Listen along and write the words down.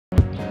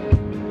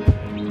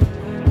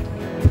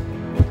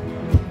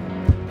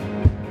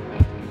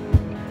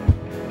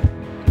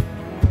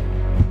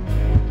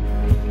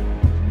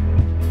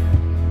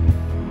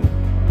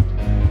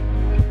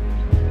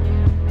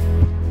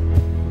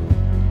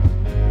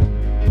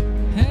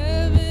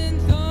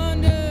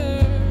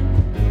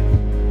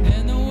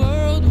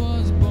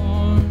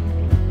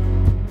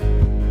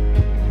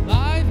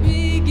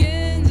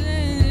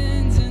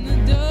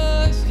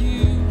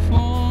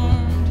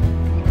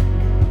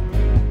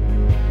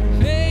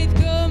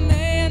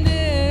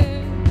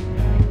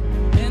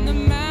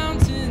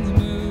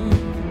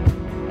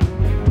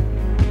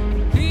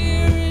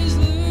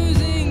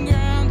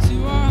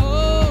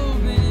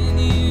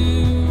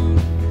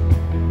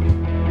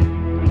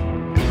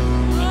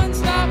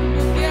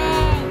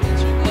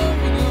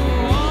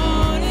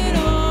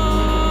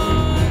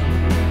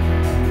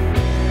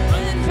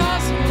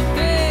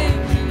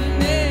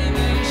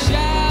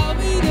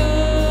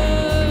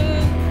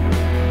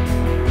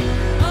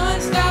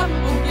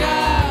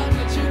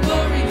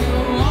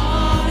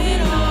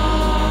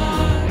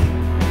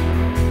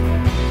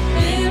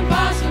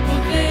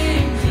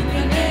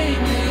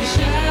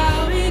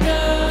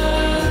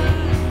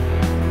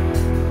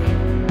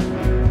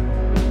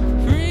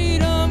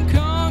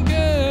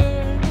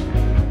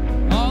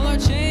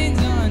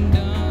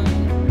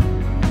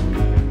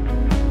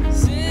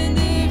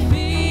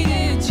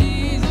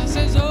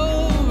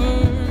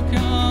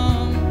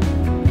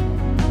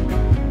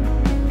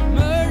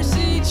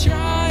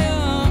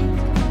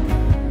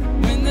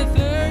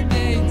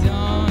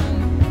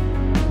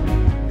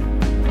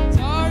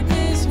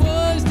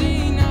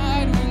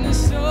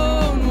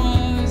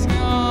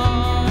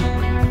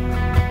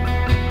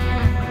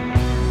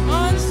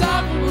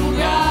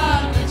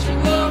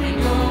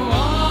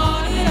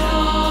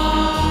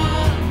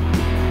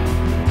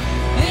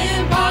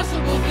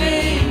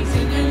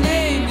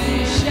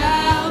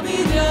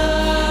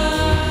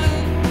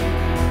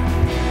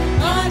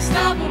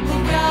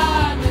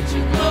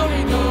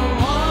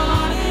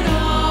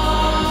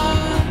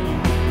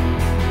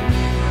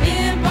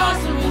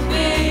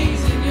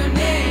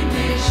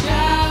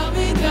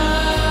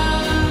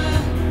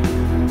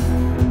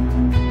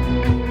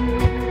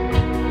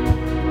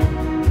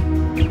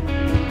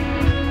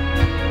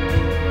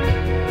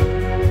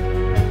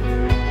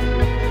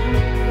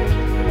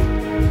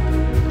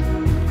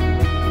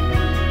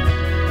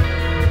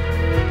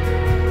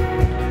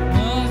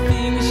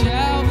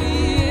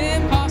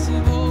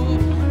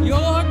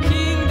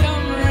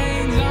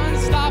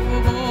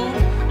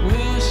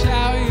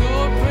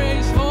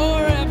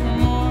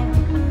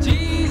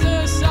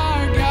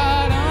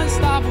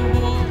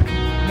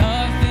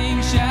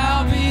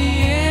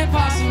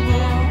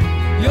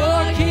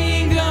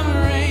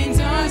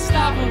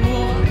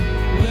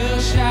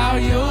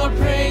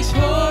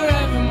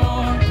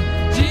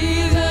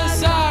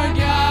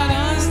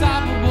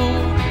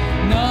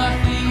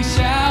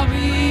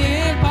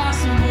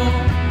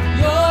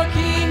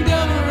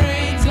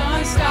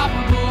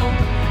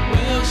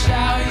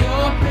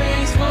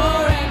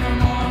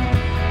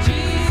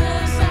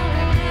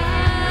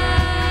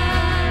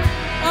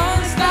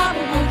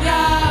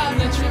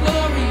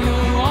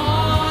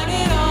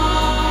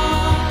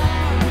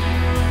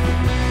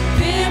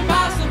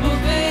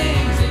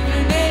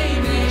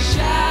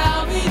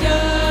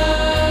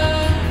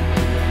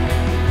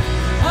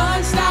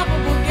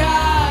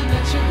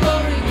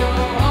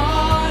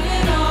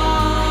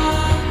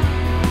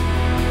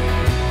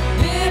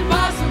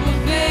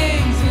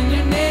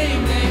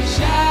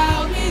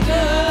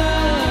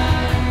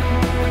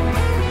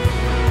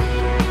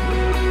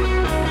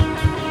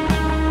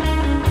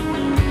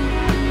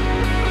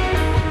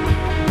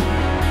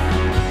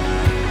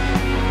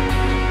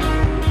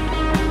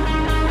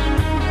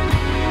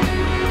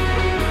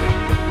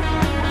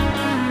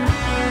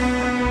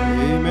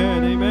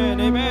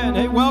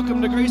welcome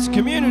to Grace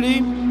Community.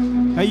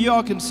 Hey, you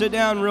all can sit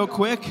down real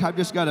quick. I've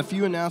just got a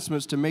few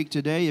announcements to make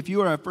today. If you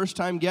are a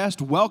first-time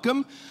guest,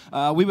 welcome.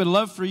 We would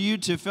love for you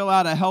to fill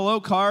out a hello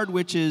card,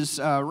 which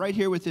is right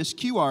here with this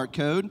QR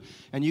code,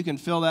 and you can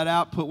fill that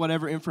out, put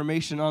whatever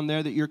information on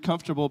there that you're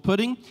comfortable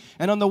putting.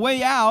 And on the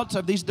way out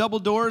of these double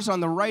doors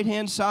on the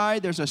right-hand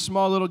side, there's a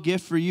small little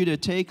gift for you to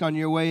take on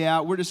your way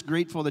out. We're just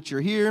grateful that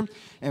you're here,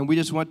 and we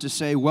just want to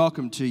say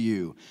welcome to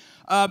you.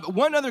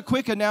 One other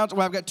quick announcement,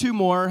 well, I've got two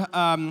more.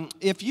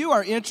 If you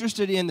are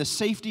interested in the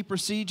safety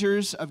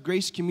procedures of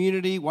Grace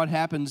Community, what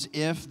happens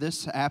if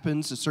this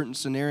happens in certain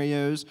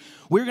scenarios,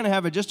 we're going to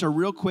have just a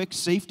real quick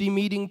safety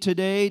meeting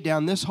today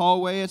down this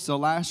hallway. It's the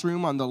last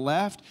room on the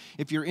left.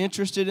 If you're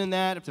interested in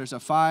that, if there's a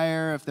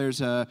fire, if there's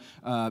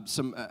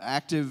some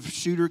active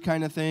shooter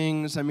kind of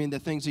things, I mean, the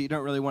things that you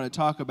don't really want to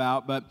talk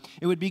about, but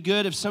it would be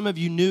good if some of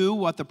you knew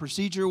what the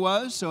procedure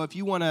was. So if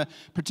you want to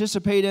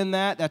participate in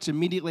that, that's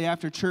immediately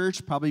after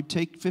church, probably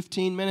take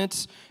 15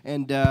 minutes,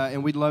 and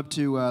we'd love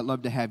to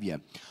have you.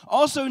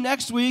 Also,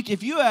 next week,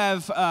 if you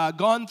have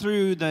gone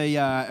through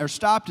or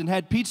stopped and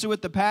had pizza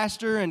with the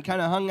pastor and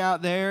kind of hung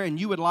out there, and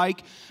you would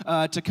like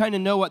to kind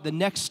of know what the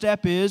next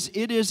step is,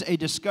 it is a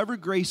Discover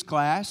Grace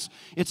class.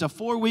 It's a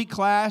 4-week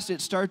class.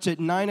 It starts at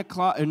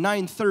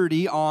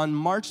 9:30 on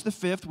March the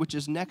 5th, which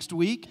is next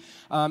week.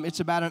 It's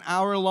about an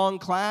hour-long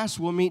class.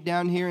 We'll meet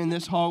down here in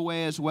this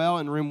hallway as well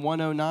in room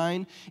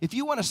 109. If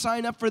you want to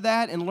sign up for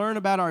that and learn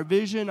about our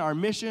vision, our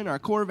mission, our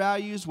core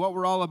values, what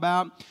we're all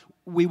about,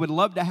 we would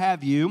love to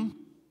have you.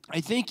 I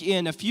think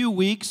in a few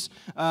weeks,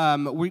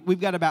 we've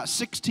got about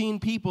 16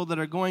 people that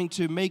are going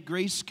to make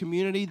Grace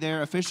Community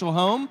their official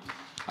home.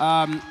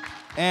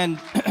 And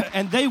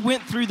they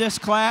went through this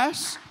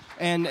class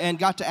and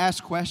got to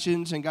ask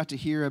questions and got to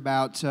hear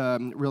about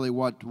really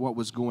what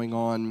was going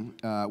on,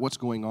 what's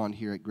going on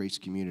here at Grace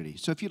Community.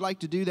 So if you'd like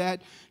to do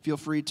that, feel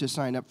free to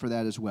sign up for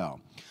that as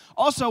well.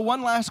 Also,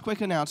 one last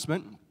quick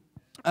announcement.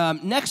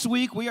 Next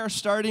week, we are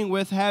starting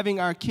with having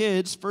our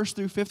kids, 1st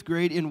through 5th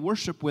grade, in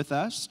worship with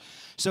us.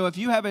 So if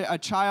you have a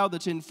child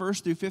that's in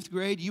 1st through 5th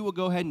grade, you will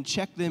go ahead and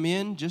check them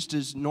in just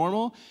as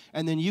normal,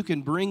 and then you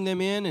can bring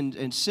them in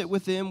and sit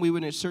with them. We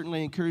would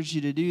certainly encourage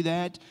you to do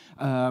that,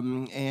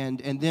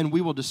 and then we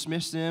will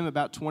dismiss them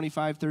about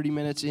 25, 30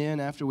 minutes in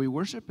after we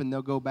worship, and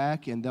they'll go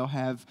back and they'll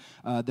have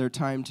their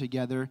time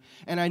together.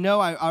 And I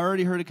know I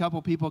already heard a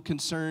couple people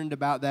concerned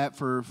about that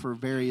for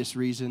various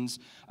reasons.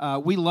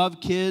 We love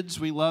kids.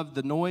 We love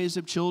the noise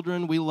of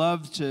children. We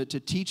love to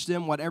teach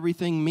them what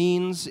everything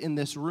means in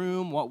this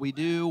room, what we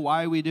do,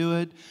 why we do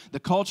it, the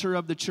culture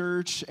of the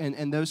church,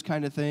 and those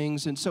kind of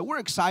things. And so we're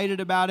excited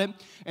about it,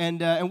 and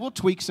we'll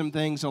tweak some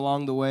things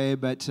along the way,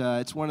 but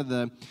it's one of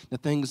the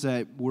things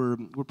that we're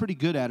pretty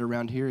good at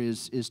around here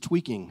is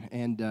tweaking,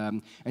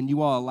 and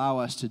you all allow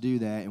us to do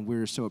that, and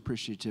we're so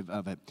appreciative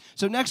of it.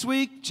 So next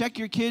week, check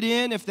your kid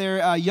in. If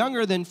they're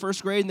younger than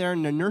 1st grade and they're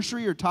in the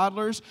nursery or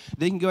toddlers,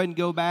 they can go ahead and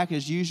go back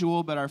as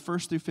usual, but our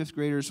 1st through 5th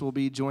graders will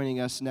be joining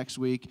us next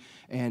week,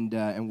 and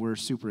we're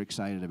super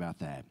excited about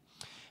that.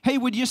 Hey,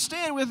 would you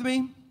stand with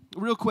me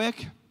real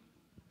quick?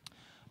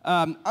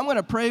 I'm going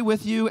to pray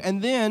with you,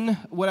 and then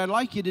what I'd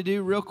like you to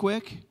do real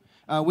quick,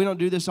 we don't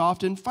do this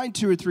often, find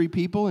 2 or 3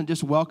 people and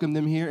just welcome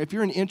them here. If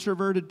you're an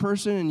introverted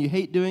person and you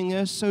hate doing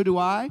this, so do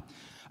I.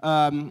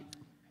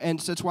 And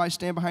so that's why I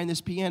stand behind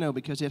this piano,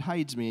 because it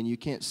hides me and you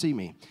can't see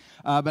me.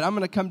 But I'm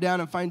going to come down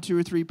and find 2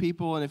 or 3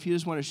 people, and if you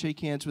just want to shake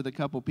hands with a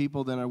couple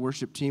people, then our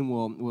worship team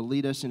will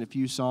lead us in a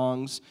few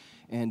songs,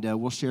 and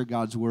we'll share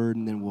God's word,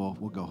 and then we'll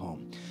go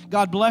home.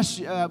 God bless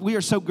you. We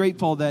are so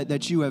grateful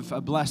that you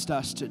have blessed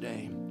us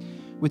today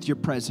with your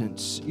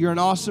presence. You're an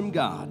awesome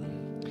God.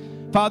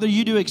 Father,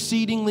 you do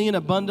exceedingly and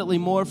abundantly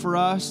more for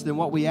us than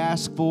what we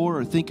ask for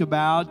or think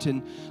about.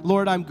 And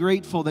Lord, I'm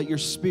grateful that your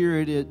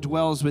Spirit, it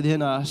dwells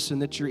within us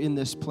and that you're in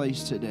this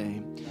place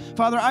today.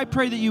 Father, I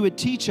pray that you would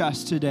teach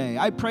us today.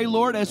 I pray,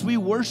 Lord, as we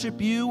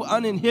worship you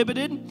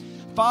uninhibited,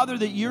 Father,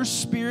 that your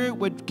Spirit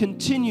would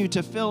continue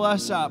to fill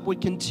us up, would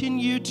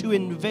continue to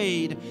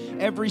invade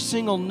every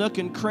single nook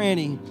and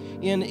cranny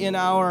in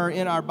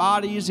our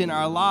bodies, in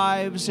our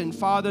lives, and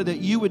Father, that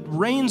you would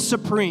reign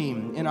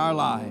supreme in our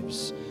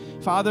lives.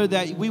 Father,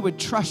 that we would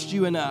trust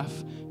you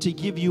enough to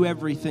give you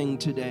everything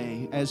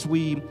today as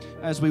we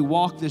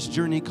walk this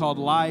journey called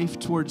life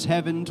towards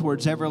heaven,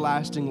 towards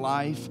everlasting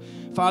life.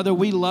 Father,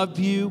 we love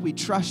you, we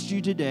trust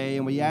you today,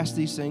 and we ask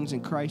these things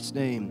in Christ's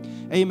name.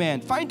 Amen.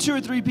 Find 2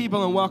 or 3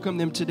 people and welcome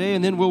them today,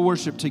 and then we'll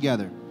worship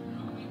together.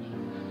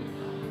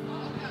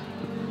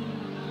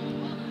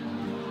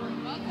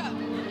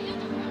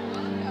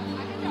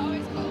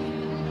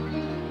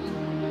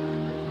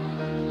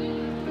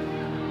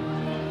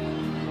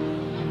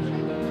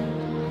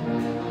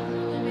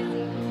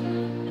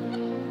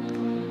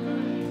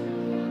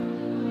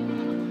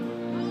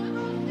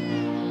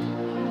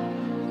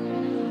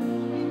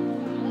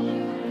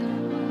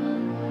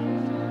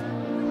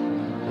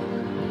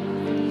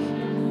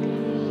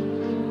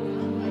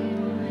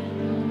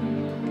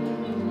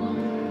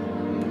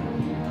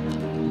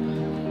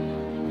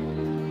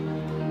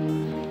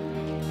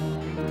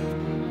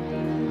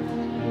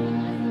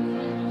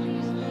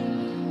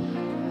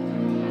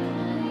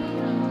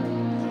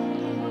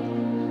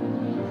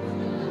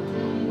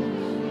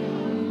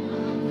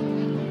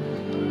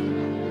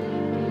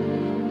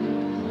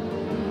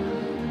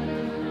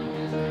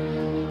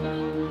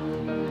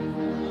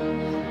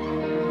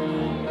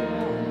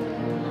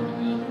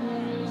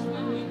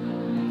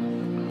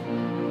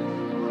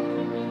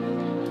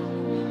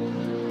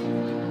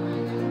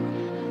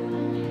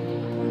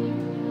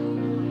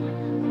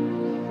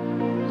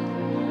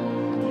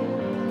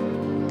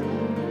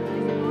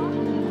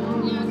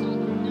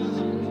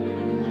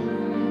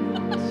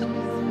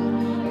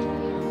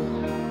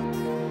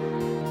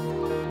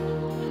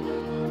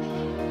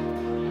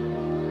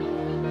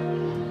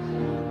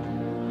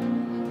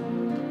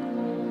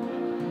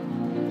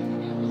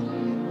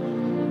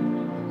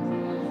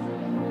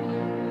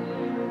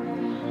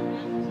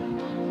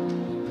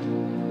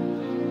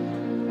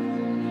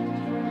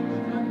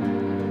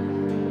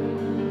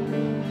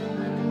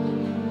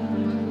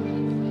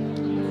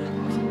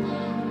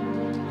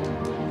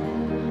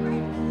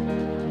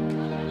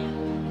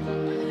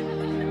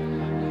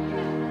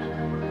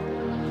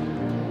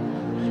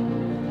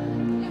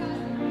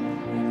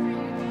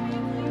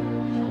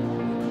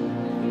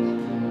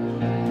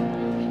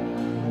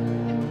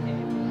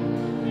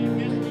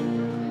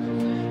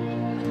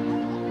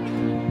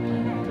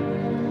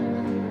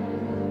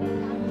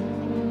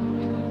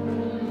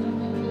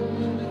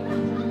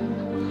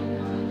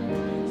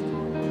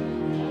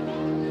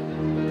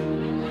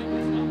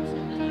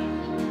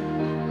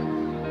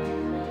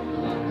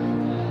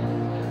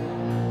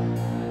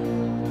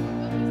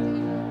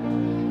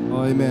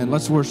 Oh, amen.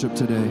 Let's worship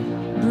today.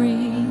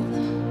 Breathe,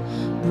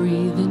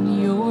 breathe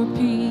in your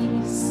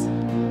peace.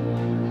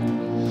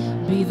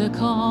 Be the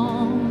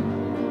calm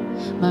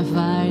my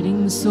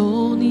fighting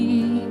soul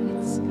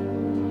needs.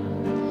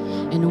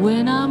 And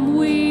when I'm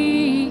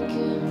weak,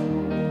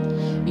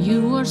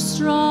 you are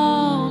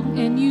strong,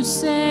 and you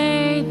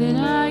say that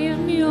I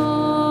am yours.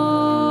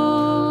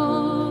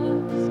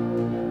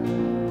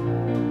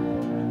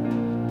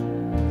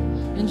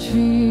 And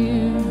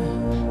fear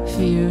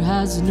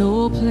has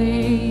no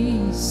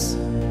place,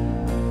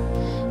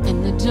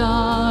 and the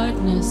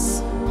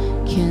darkness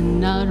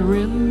cannot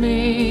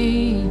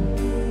remain.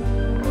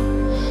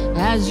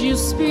 As you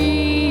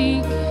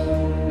speak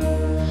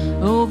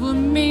over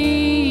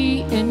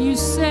me, and you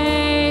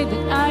say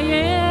that I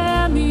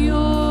am yours.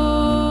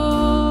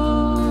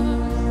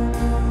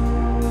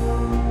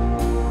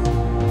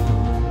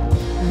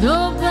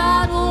 The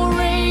battle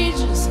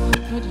rages,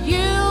 but you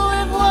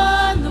have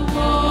won the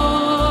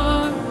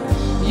war.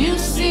 You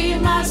see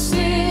my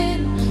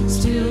sin,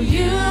 still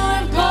you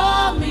have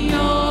called me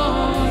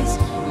yours.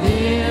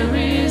 There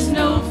is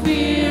no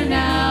fear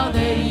now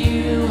that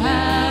you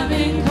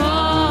haven't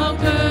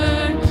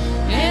conquered,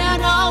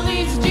 and all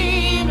these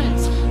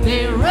demons,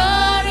 they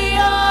run to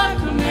your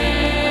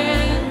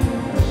command.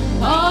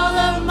 All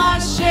of my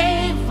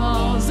shame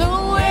falls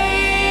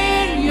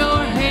away in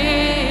your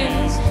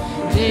hands.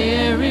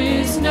 There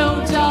is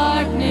no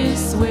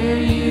darkness where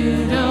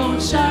you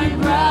don't shine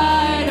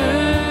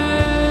brighter.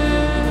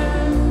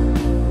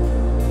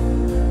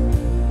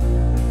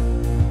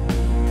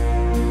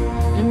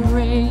 And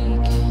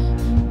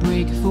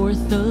break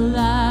forth the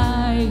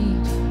light.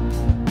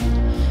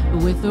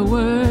 With a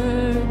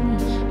word,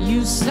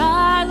 you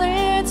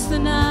silence the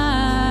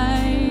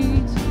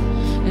night.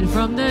 And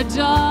from the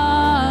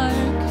dark,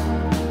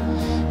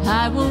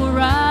 I will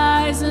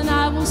rise, and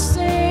I will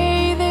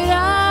say that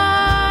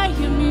I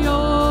am yours.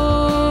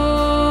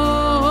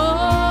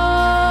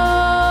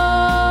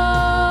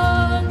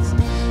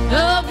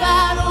 The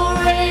battle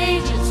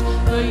rages,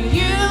 but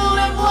you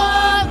have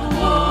won the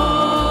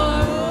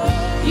war.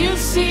 You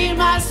see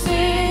my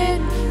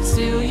sin,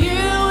 still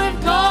you have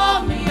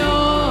called me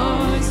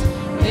yours.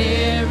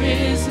 There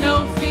is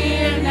no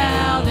fear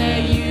now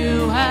that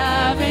you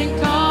haven't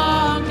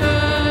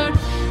conquered,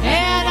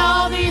 and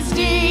all these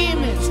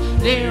demons,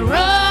 they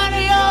run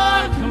to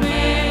your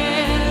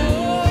command.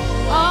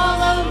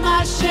 All of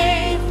my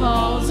shame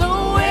falls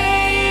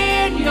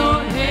away in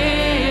your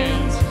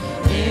hands.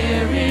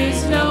 There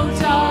is no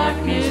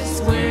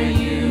darkness where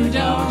you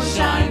don't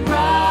shine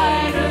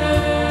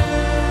brighter.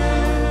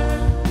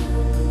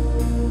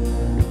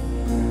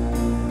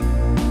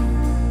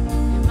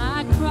 Am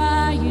I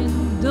crying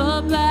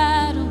the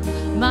battle,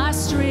 my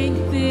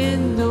strength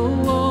in the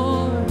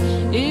war?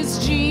 Is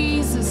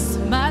Jesus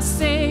my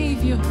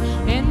Savior,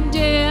 and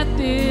death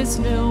is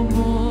no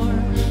more?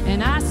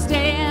 And I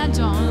stand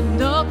on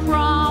the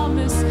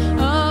promise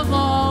of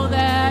all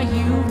that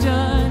you've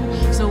done.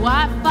 So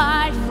I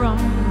fight from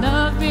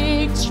the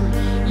victory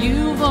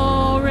you've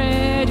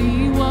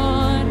already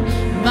won.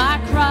 My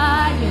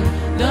crying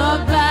the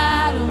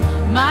battle,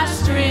 my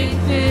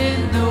strength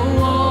in the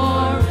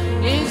war.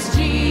 Is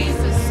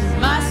Jesus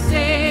my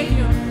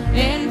Savior,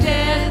 and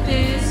death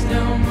is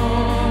no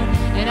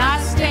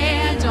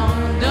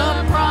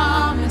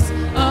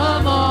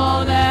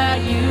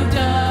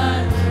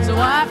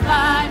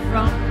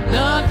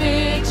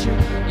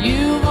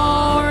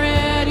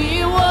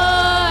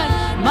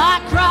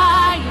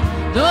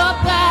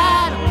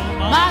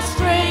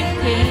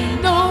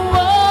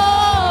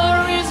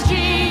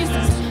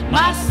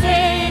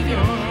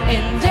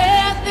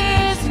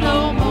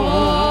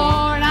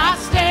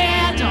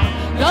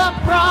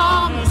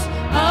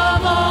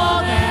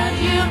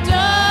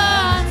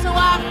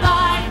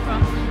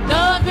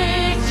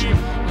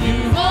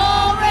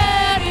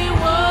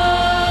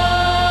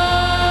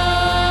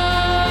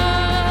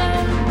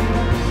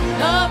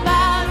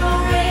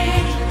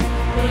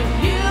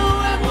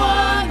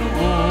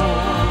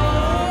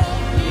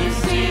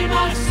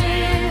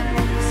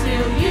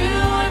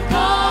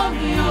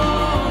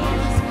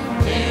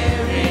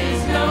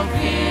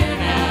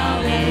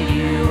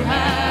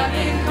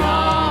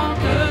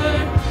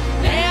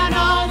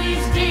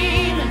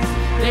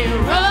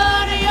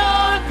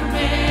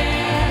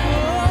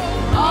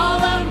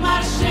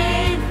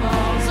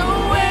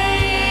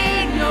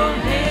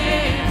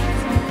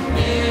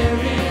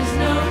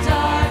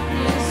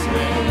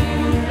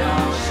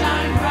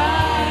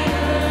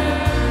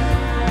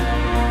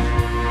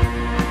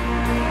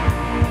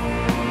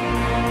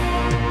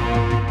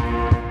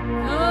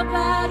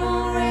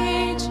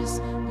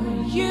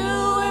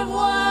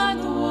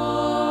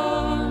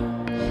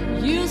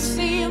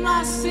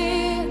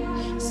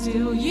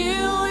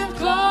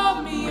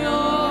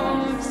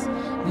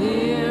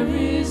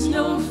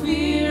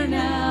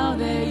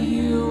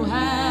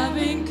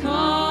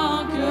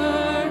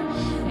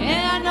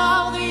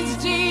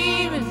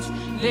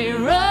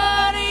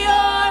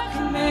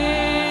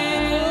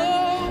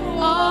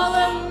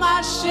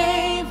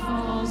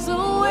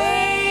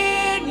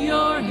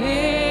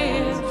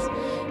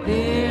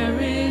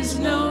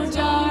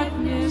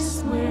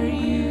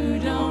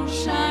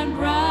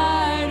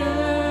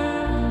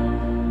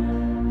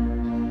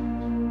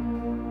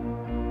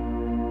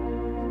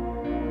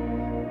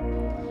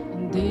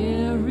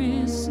There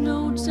is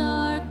no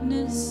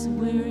darkness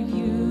where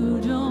you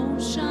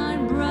don't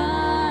shine brighter.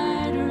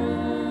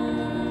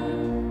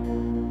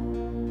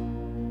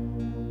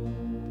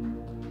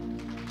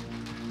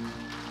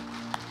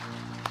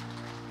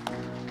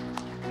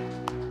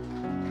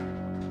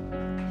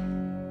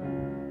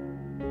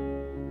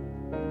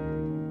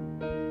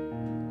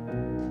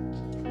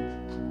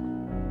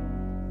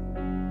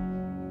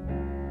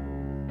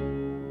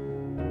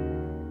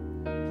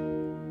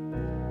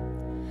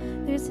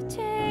 There's a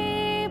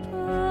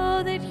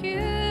table that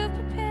you've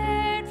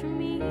prepared for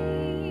me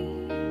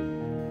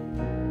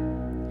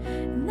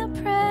in the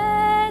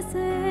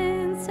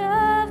presence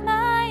of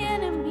my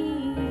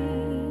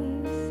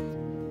enemies.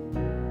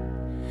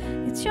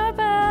 It's your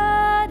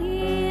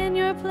body and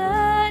your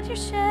blood you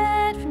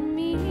shed for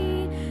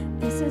me.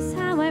 This is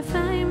how I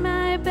find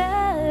my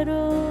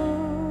battle.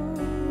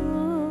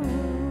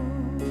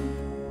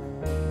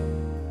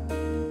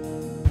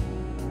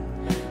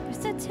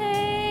 There's a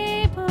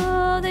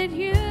table that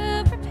you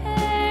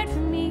prepared for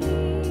me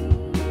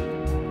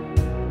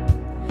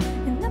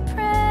in the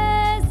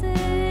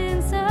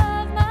presence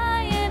of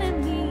my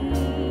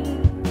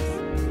enemies.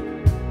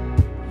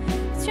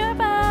 It's your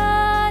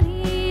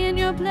body and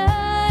your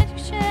blood you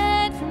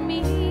shed for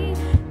me.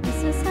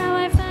 This is how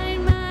I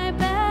find my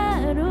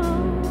battle.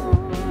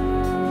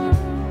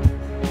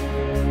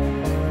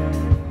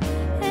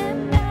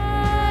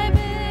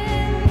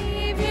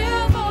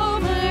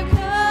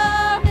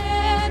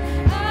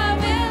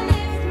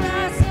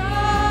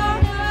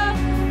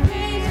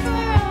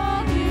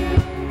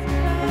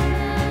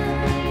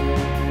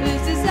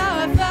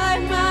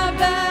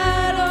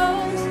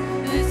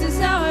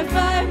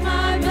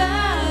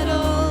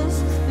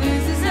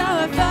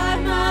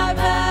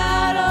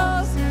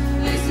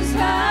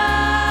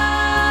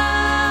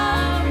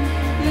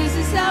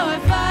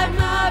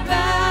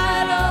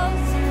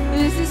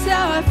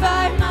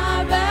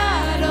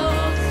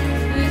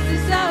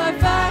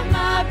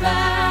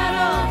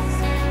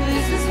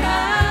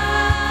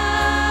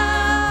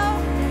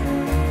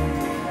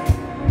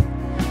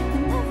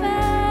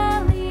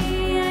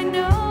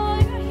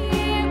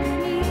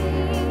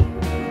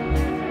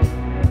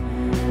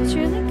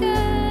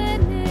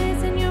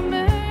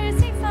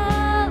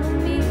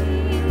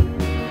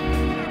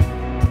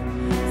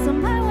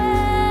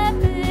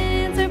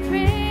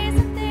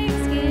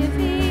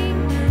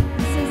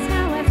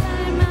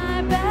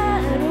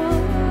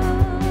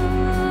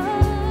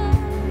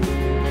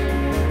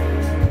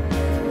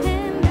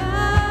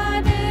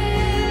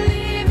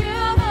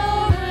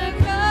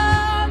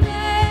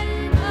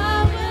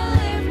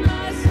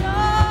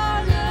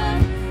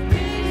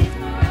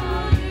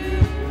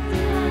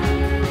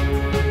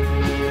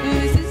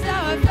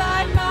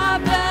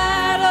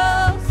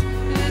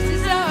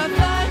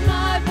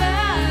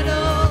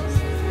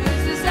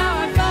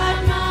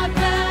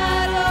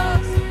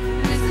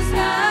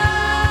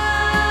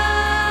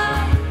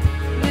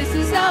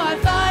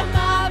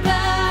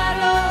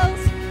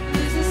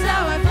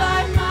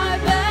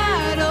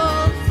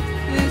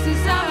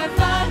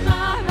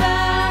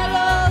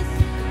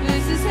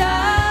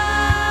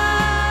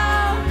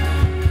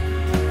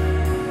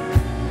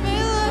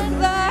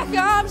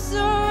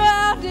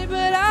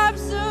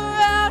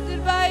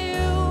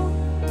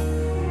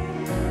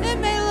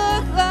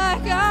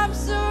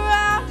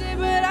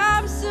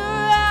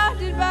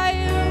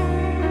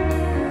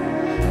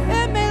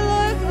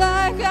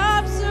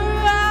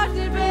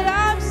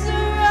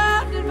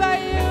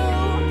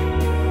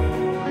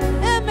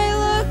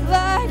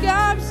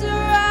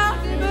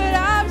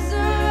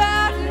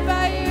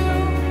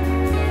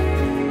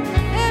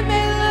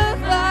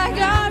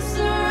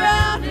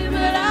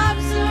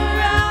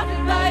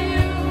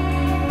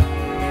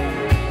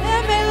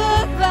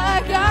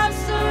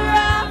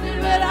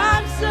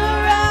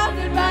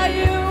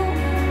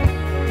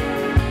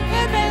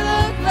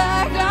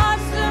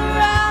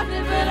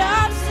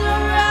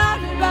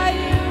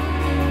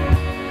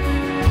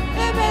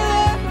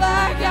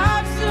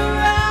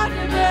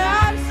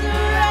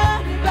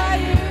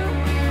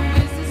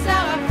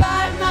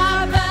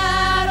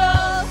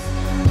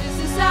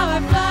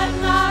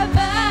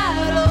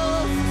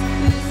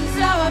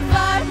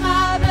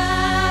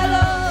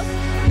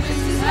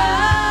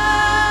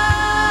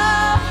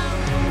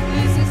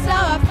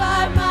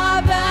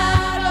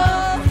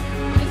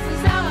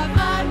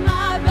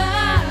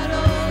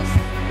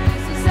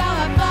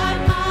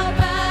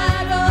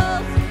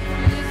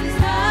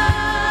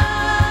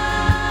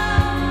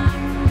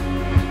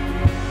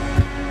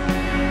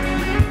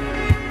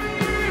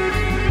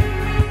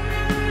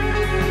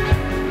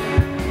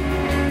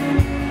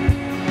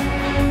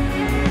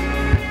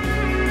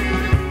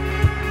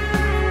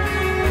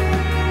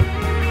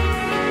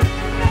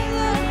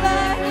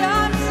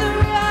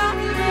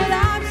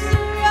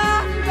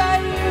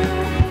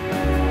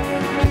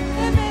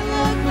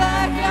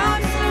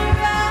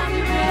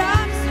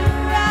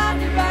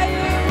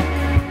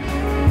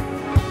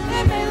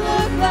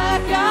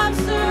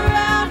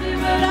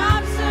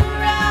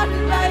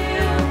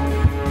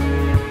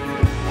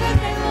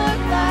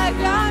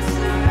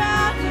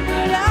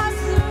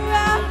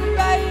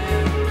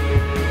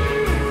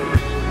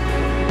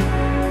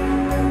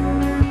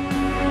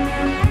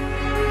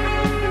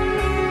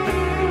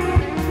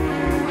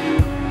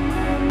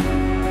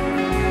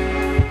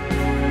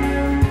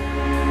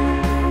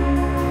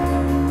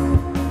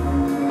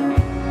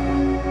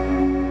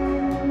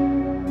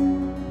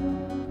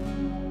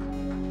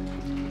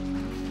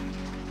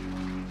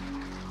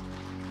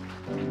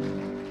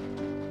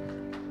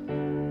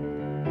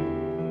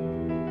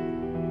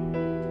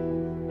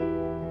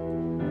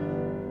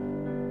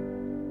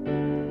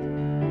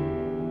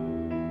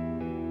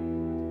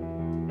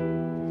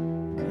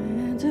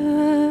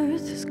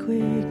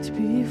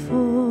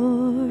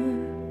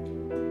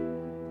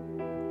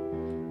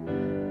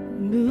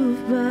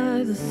 moved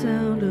by the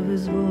sound of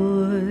his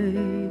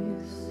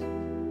voice.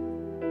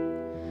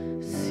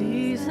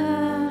 Seas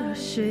that are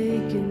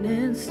shaken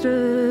and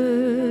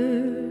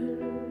stirred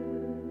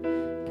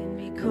can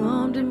be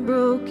calmed and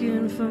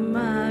broken for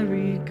my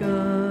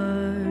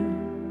regard.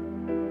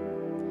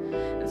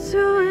 And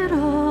through it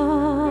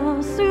all,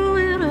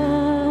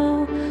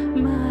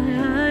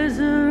 my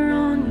eyes are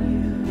on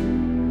you.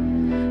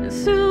 And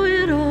through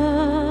it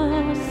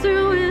all,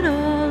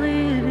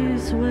 it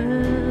is well.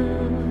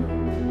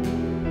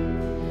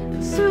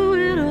 And through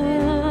it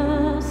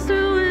all,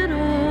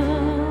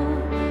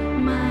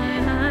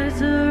 my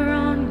eyes are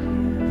on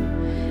you,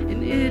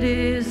 and it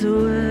is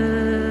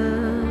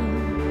well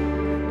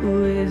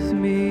with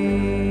me.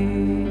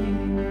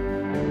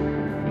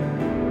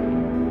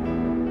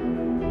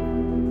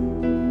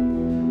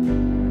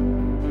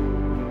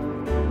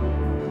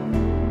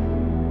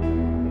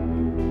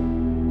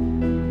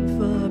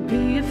 Far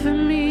be it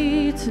from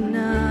me to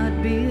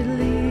not believe,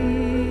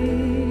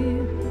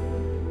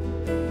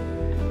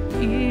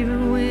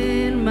 even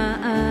when my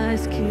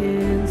eyes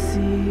can't see.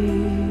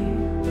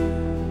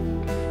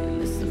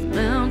 And it's the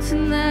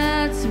mountain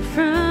that's in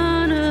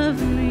front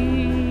of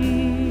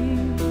me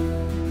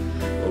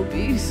will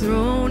be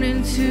thrown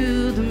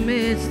into the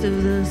midst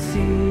of the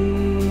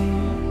sea.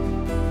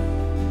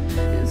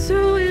 And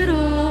through it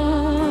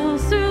all,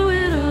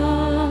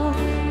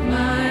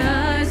 my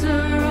eyes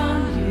are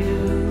on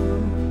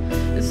you.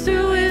 And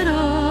through it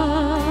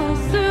all,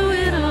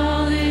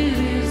 it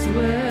is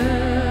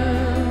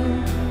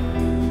well.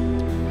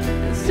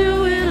 And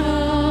through it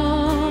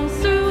all,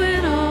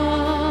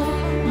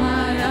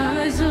 my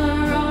eyes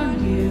are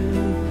on you,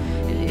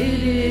 and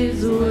it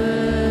is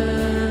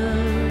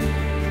well.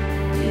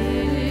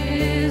 It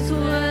is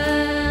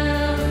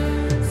well.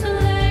 So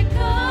let go,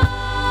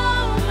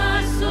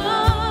 my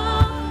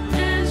soul,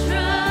 and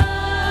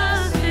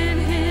trust in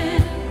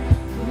Him.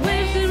 The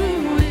waves and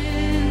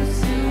winds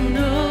still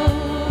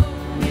know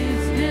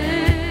His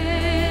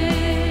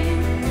name.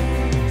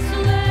 So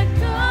let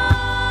go,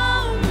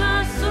 my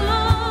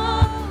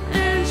soul,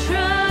 and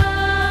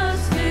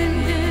trust in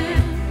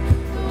Him.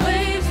 The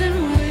waves and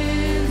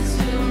winds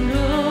still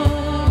know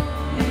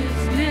His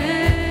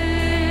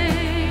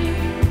name.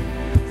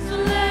 So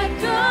let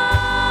go,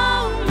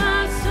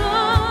 my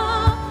soul,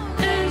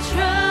 and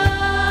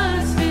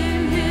trust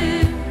in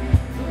Him.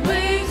 The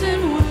waves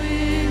and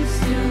winds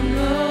still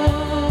know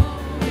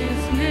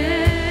His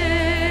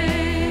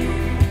name.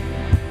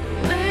 The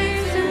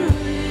waves and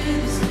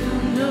winds still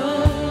know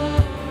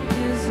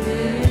His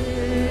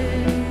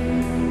name.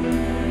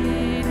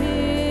 It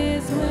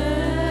is well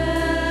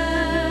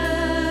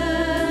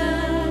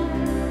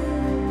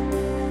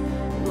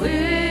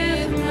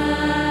with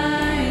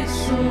my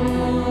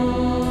soul.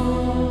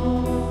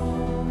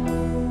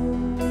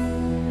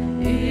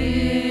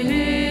 It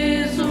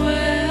is well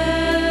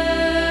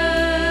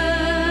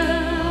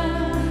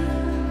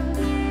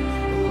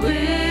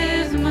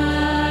with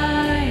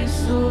my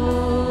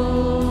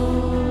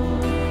soul.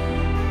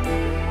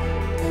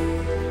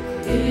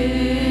 It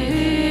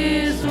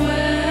is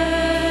well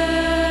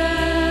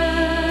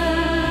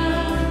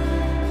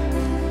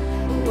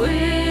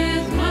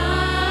with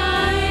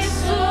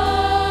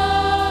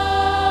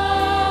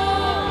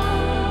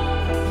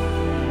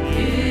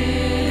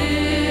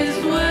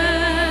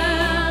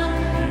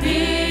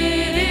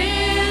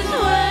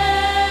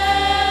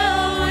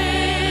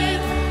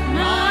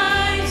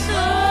my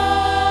soul.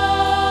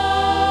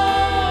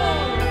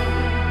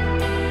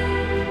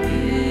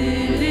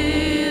 It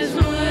is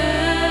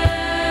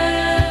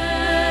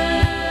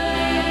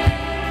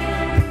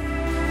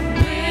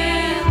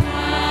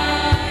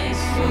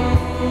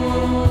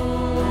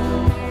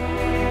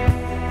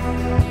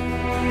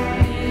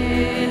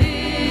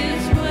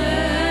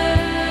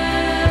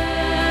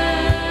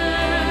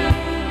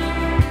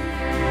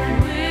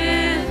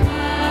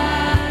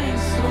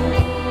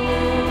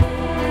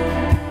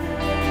It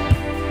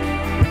is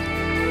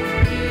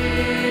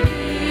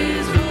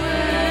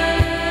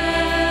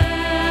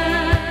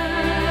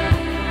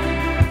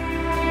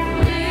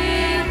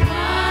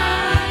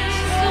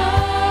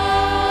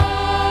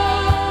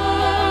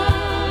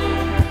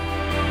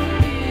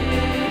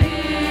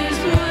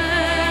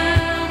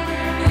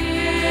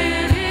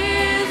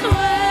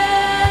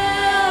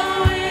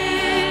with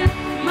my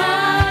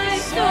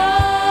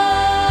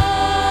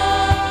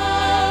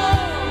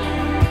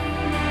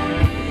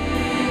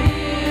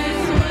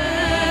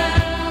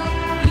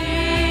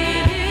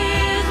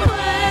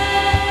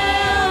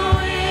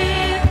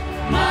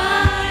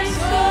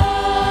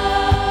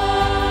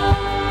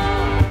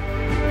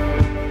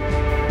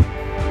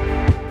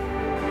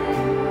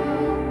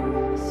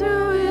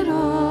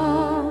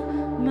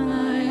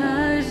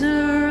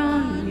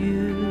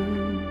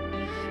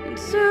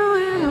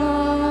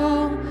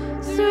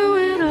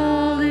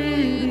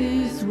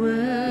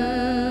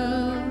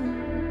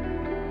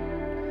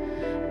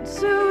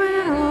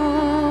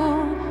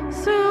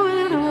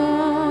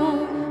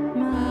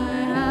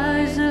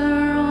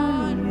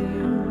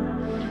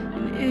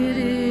It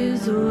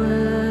is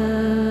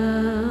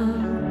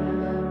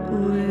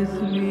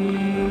with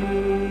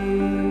me.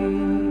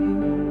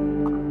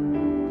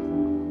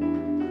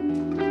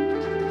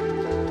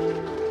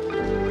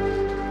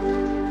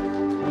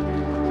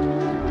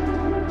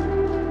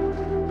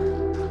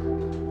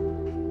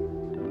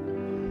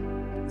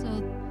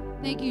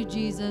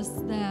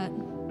 that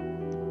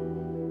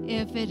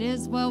if it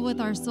is well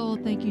with our soul,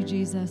 thank you,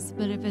 Jesus,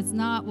 but if it's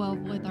not well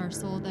with our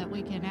soul, that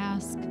we can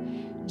ask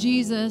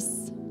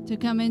Jesus to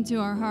come into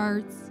our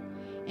hearts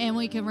and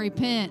we can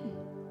repent.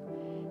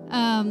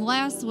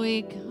 Last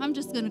week, I'm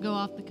just going to go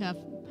off the cuff.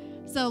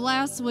 So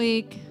last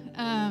week,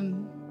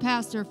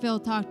 Pastor Phil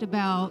talked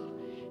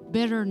about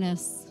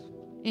bitterness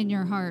in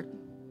your heart,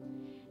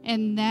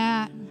 and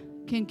that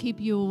can keep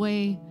you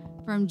away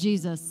from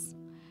Jesus.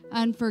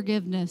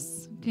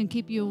 Unforgiveness can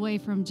keep you away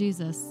from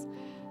Jesus.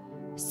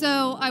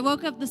 So I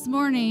woke up this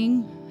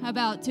morning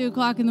about 2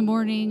 o'clock in the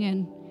morning,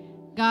 and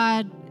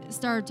God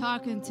started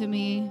talking to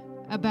me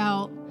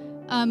about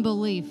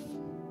unbelief.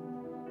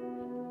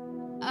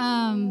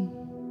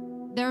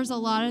 There's a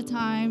lot of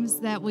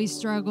times that we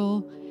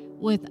struggle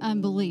with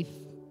unbelief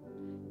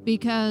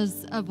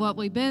because of what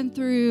we've been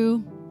through,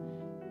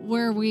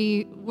 where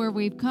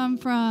we've come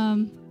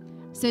from,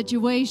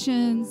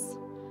 situations,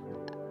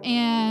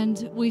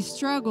 and we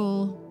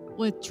struggle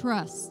with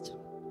trust.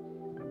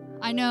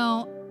 I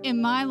know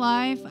in my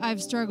life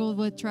I've struggled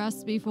with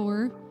trust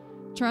before,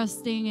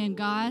 trusting in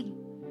God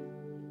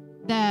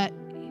that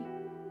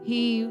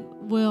He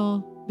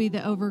will be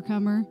the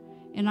overcomer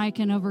and I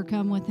can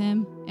overcome with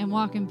Him and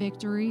walk in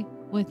victory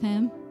with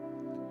Him.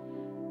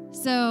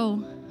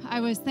 So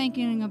I was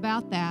thinking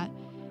about that.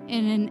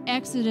 And in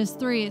Exodus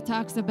 3, it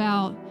talks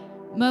about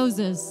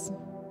Moses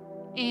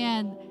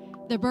and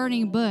the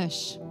burning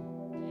bush.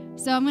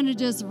 So I'm going to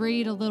just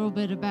read a little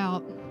bit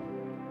about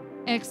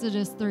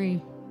Exodus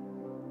 3.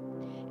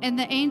 And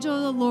the angel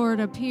of the Lord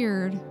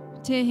appeared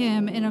to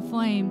him in a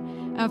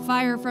flame of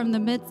fire from the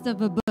midst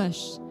of a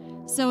bush.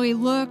 So he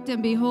looked,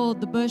 and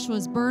behold, the bush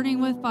was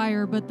burning with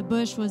fire, but the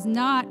bush was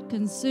not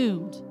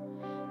consumed.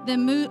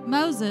 Then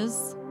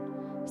Moses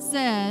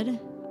said,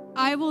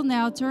 I will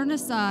now turn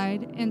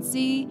aside and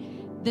see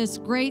this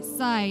great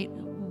sight,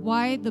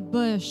 why the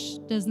bush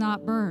does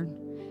not burn.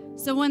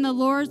 So when the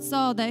Lord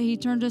saw that he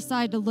turned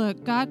aside to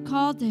look, God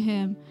called to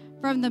him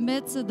from the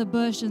midst of the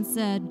bush and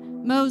said,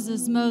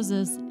 Moses,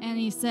 Moses. And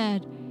he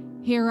said,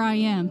 Here I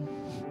am.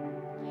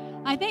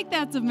 I think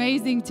that's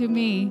amazing to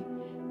me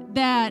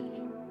that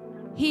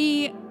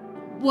he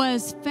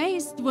was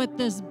faced with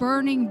this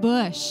burning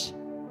bush,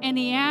 and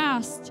he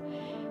asked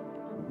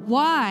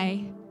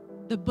why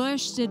the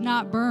bush did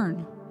not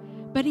burn.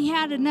 But he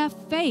had enough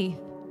faith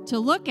to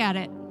look at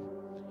it.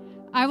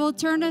 I will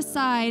turn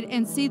aside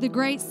and see the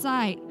great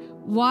sight,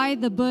 why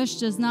the bush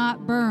does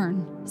not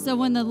burn. So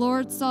when the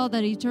Lord saw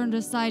that he turned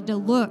aside to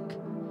look,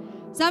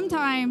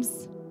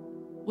 sometimes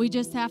we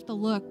just have to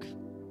look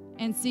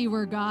and see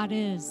where God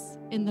is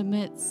in the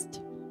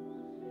midst.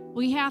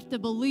 We have to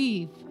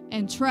believe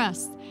and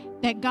trust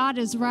that God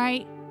is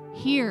right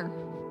here.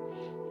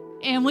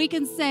 And we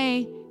can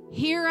say,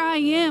 Here I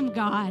am,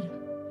 God.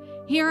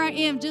 Here I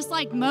am, just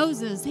like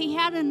Moses. He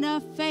had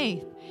enough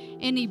faith,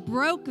 and he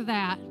broke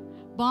that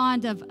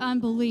bond of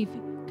unbelief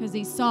because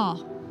he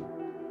saw.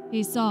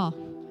 He saw.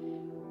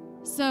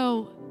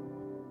 So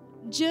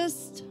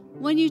just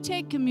when you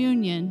take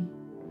communion,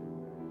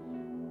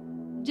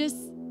 just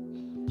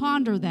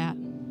ponder that.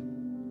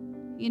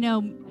 You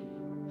know,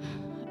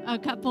 a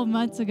couple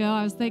months ago,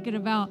 I was thinking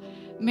about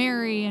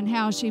Mary and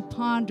how she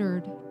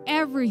pondered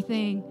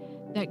everything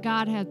that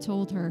God had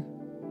told her,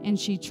 and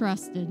she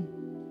trusted.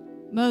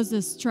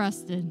 Moses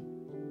trusted.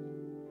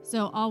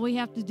 So all we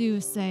have to do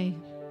is say,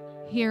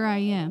 Here I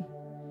am.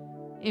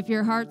 If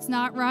your heart's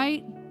not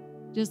right,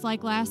 just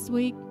like last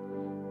week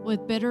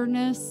with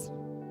bitterness,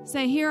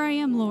 say, Here I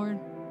am, Lord.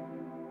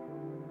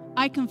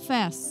 I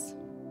confess.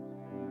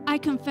 I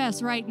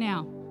confess right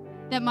now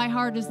that my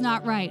heart is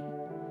not right.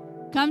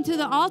 Come to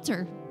the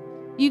altar.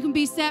 You can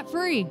be set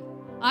free.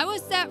 I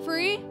was set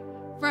free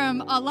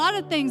from a lot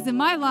of things in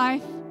my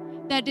life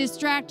that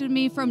distracted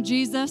me from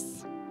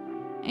Jesus.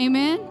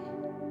 Amen.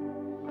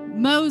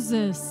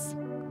 Moses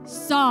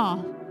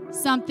saw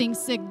something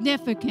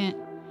significant,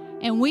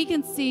 and we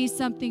can see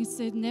something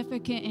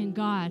significant in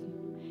God.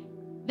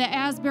 The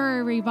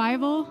Asbury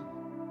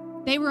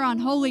Revival, they were on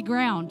holy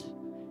ground.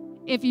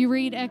 If you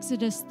read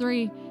Exodus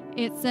 3,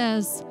 it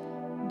says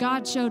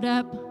God showed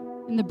up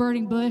in the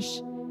burning bush,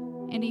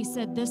 and he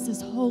said, This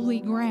is holy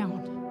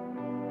ground.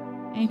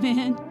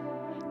 Amen.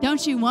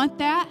 Don't you want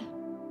that?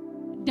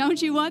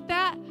 Don't you want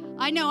that?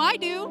 I know I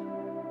do.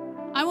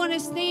 I want to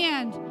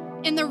stand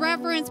in the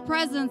reverence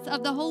presence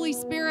of the Holy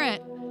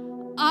Spirit.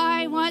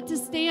 I want to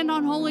stand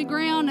on holy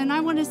ground, and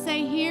I want to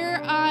say, Here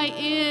I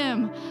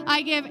am.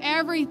 I give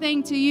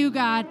everything to you,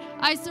 God.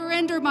 I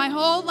surrender my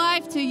whole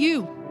life to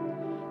you.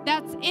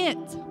 That's it.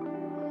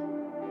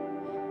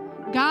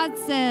 God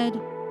said,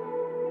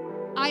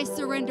 I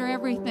surrender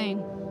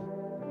everything.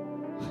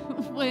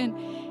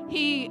 When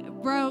he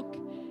broke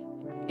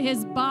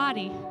his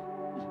body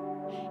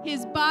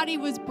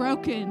was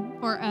broken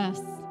for us.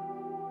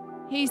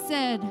 He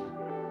said,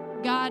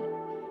 God,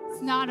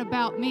 it's not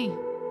about me.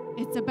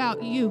 It's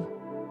about you.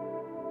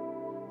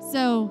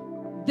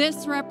 So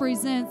this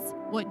represents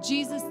what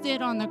Jesus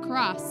did on the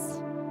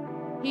cross.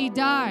 He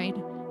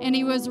died, and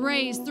he was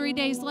raised 3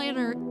 days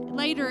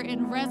later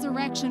in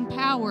resurrection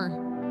power.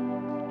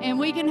 And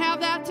we can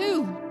have that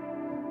too.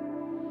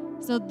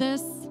 So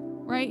this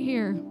right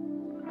here,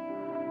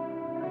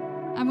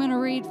 I'm going to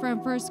read from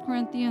 1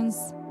 Corinthians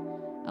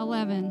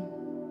 11.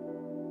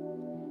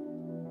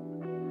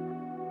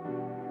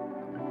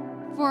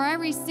 For I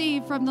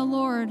received from the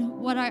Lord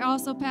what I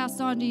also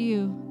passed on to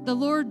you. The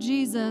Lord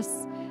Jesus,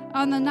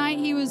 on the night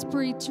he was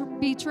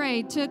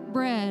betrayed, took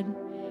bread,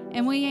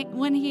 and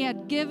when he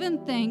had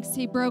given thanks,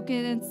 he broke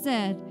it and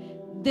said,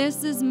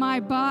 "This is my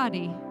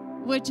body,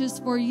 which is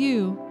for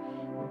you.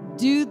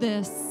 Do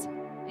this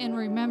in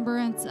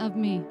remembrance of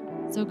me."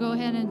 So go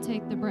ahead and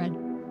take the bread.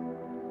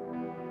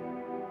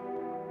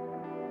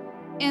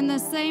 In the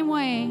same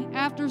way,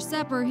 after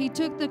supper, he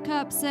took the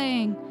cup,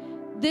 saying,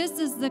 "This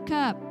is the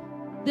cup.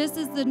 This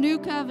is the new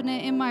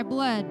covenant in my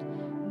blood.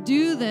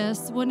 Do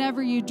this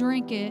whenever you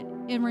drink it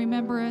in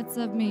remembrance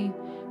of me.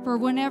 For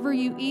whenever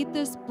you eat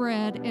this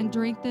bread and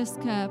drink this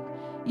cup,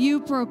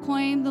 you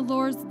proclaim the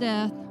Lord's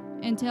death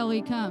until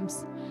he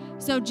comes."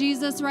 So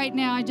Jesus, right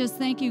now, I just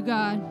thank you,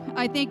 God.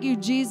 I thank you,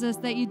 Jesus,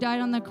 that you died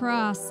on the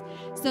cross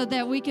so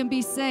that we can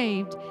be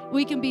saved.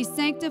 We can be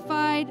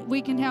sanctified.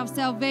 We can have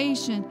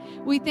salvation.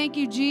 We thank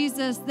you,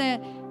 Jesus,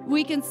 that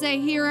we can say,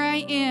 "Here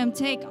I am,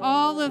 take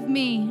all of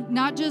me,"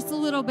 not just a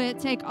little bit,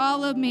 take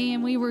all of me,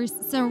 and we will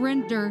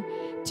surrender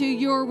to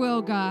your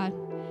will, God.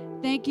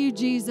 Thank you,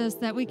 Jesus,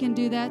 that we can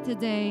do that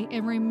today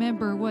and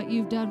remember what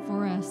you've done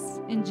for us.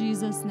 In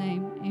Jesus'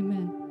 name,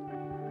 amen.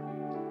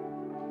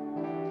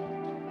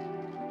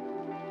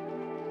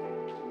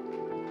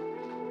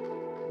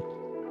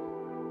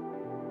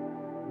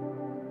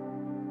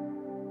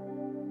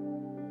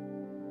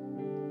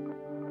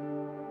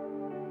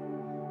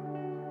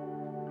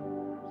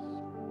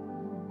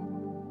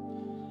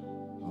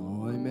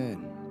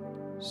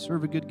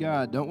 Serve a good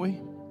God, don't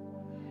we?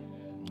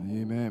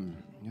 Amen.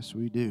 Yes,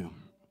 we do.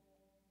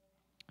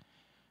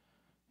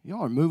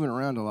 Y'all are moving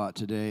around a lot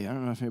today. I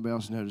don't know if anybody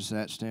else noticed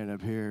that standing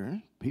up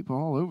here. People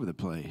all over the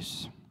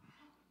place.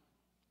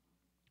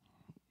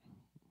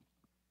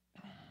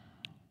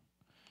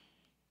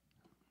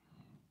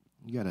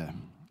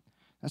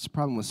 That's the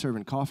problem with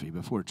serving coffee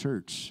before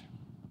church.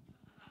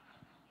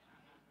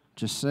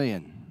 Just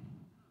saying.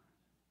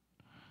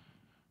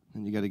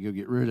 Then you got to go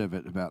get rid of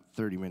it about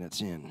 30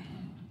 minutes in.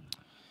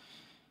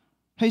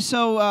 Hey,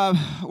 so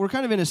we're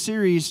kind of in a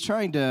series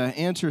trying to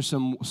answer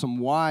some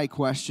why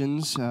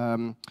questions.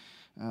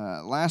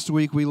 Last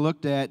week we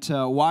looked at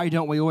why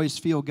don't we always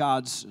feel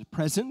God's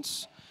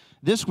presence.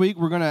 This week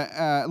we're going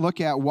to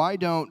look at why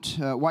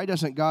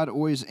doesn't God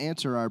always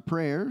answer our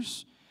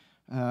prayers.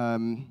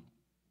 Then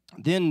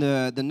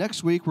the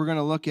next week we're going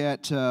to look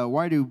at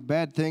why do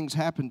bad things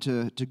happen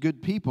to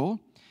good people.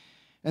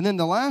 And then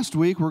the last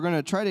week, we're going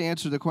to try to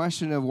answer the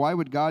question of why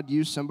would God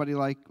use somebody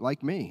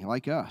like me,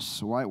 like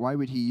us? Why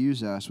would he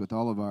use us with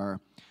all of our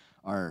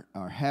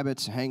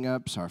habits,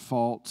 hang-ups, our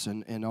faults,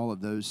 and all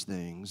of those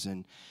things?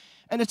 And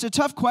it's a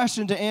tough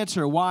question to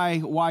answer.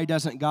 Why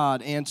doesn't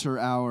God answer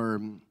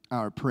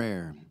our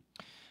prayer?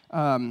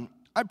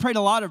 I prayed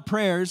a lot of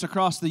prayers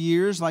across the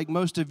years, like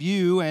most of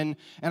you, and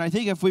I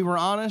think if we were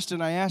honest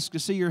and I asked to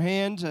see your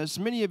hand, as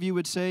many of you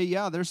would say,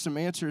 yeah, there's some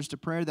answers to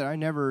prayer that I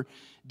never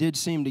did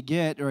seem to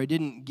get, or I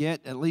didn't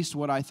get at least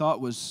what I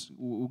thought was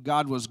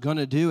God was going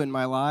to do in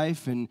my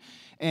life, and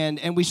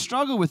we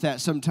struggle with that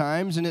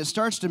sometimes, and it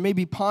starts to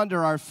maybe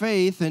ponder our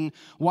faith and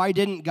why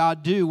didn't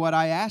God do what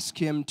I asked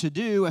him to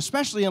do,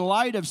 especially in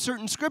light of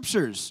certain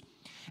scriptures.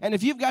 And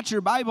if you've got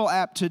your Bible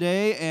app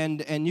today,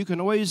 and you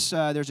can always,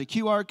 there's a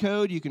QR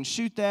code, you can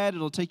shoot that.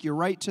 It'll take you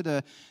right to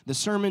the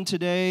sermon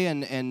today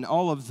and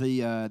all of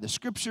the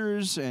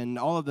scriptures and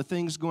all of the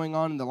things going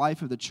on in the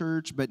life of the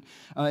church. But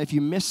if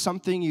you miss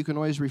something, you can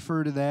always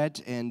refer to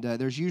that. And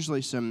there's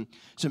usually some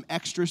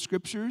extra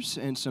scriptures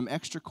and some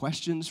extra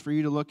questions for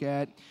you to look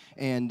at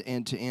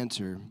and to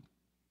answer.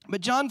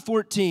 But John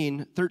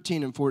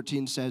 14:13 and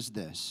 14 says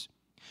this: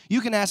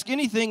 "You can ask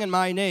anything in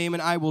my name,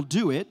 and I will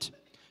do it,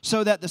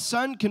 so that the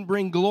Son can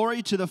bring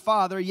glory to the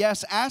Father.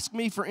 Yes, ask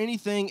me for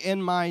anything in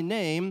my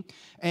name,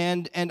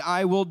 and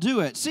I will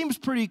do it." Seems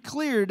pretty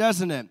clear,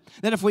 doesn't it?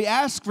 That if we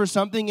ask for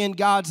something in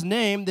God's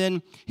name,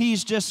 then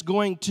he's just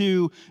going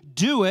to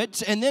do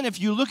it. And then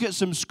if you look at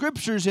some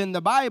scriptures in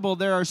the Bible,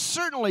 there are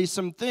certainly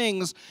some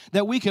things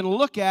that we can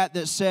look at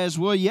that says,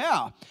 well,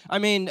 yeah. I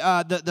mean,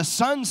 the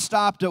sun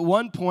stopped at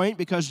one point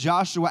because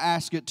Joshua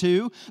asked it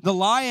to. The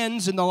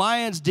lions in the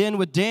lion's den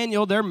with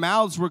Daniel, their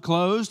mouths were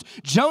closed.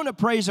 Jonah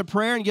prays a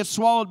prayer and gets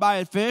swallowed by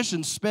a fish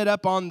and spit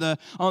up on the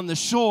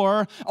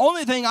shore.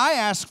 Only thing I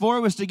asked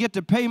for was to get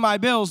to pay my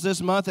bills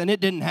this month, and it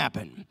didn't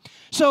happen.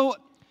 So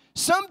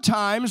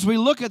sometimes we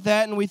look at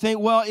that and we think,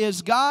 well,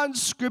 is God's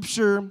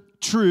scripture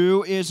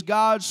true? Is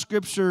God's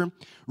scripture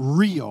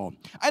real?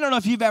 I don't know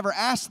if you've ever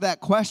asked that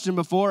question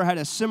before or had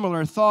a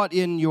similar thought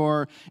in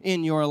your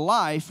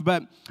life,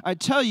 but I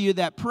tell you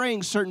that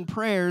praying certain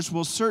prayers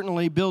will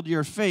certainly build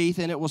your faith,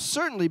 and it will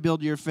certainly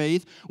build your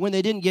faith when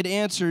they didn't get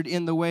answered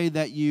in the way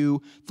that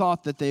you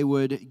thought that they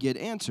would get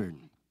answered.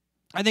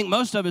 I think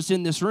most of us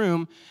in this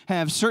room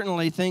have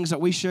certainly things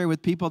that we share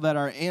with people that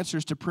are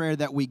answers to prayer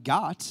that we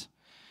got.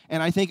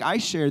 and I think I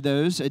share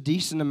those a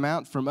decent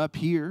amount from up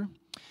here.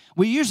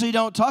 We usually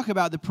don't talk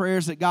about the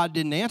prayers that God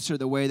didn't answer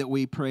the way that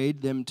we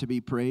prayed them to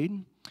be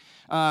prayed.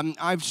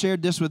 I've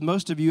shared this with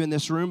most of you in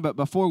this room, but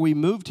before we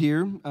moved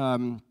here,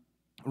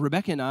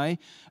 Rebecca and I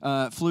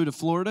flew to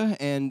Florida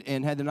and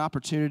had an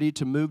opportunity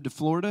to move to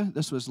Florida.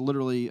 This was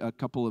literally a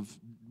couple of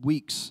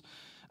weeks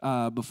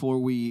before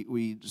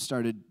we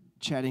started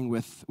chatting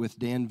with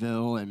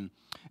Danville,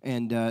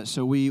 and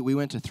so we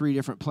went to 3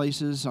 different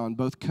places on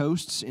both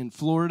coasts in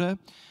Florida.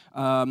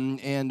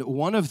 And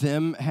one of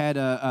them had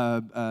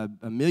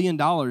 $1 million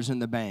in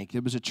the bank.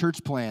 It was a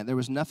church plant. There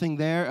was nothing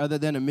there other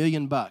than $1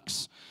 million.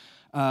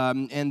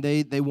 And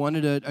they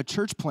wanted a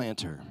church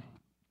planter.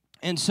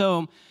 And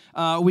so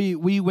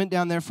we went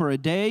down there for a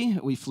day.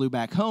 We flew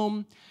back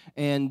home,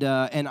 and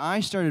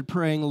I started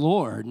praying,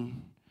 Lord,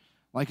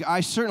 like,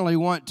 I certainly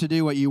want to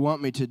do what you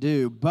want me to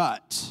do,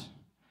 but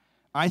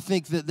I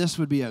think that this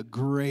would be a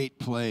great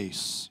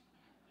place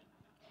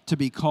to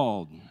be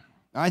called.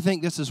 I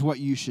think this is what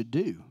you should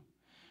do.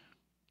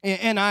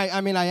 And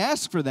I mean, I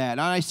asked for that, and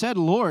I said,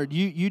 Lord,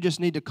 you just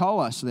need to call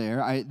us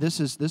there.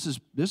 This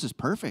is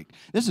perfect.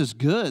 This is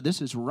good.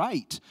 This is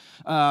right.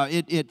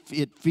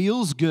 It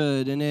feels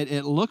good, and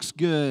it looks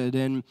good,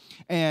 and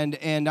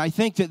I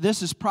think that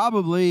this is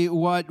probably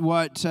what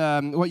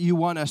you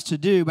want us to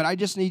do. But I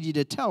just need you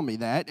to tell me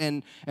that.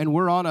 And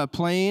we're on a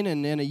plane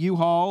and in a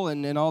U-Haul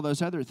and all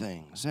those other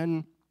things.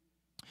 And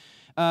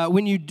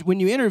when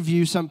you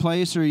interview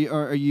someplace or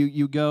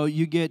you go,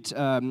 you get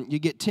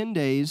 10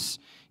 days.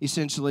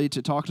 Essentially,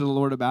 to talk to the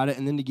Lord about it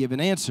and then to give an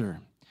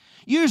answer.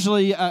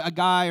 Usually, a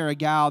guy or a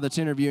gal that's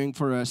interviewing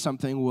for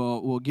something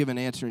will give an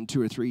answer in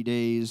 2 or 3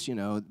 days,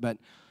 but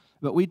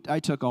I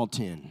took all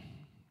 10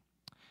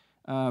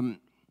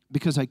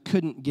 because I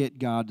couldn't get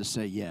God to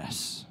say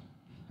yes.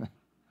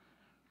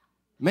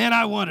 Man,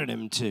 I wanted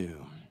him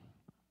to.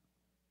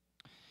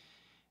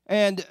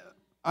 And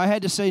I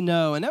had to say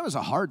no, and that was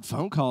a hard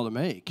phone call to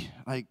make.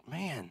 Like,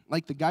 man,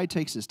 like the guy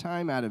takes his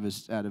time out of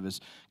his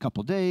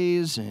couple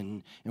days,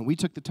 and we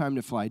took the time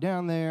to fly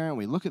down there, and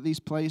we look at these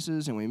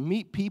places, and we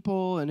meet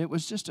people, and it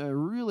was just a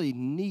really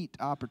neat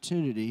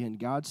opportunity. And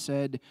God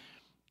said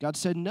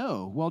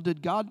no. Well,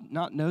 did God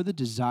not know the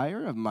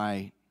desire of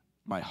my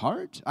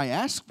heart? I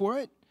asked for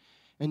it,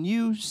 and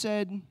you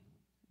said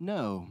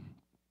no.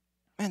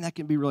 Man, that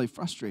can be really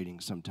frustrating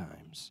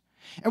sometimes.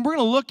 And we're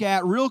going to look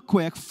at real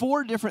quick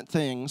 4 different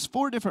things,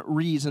 4 different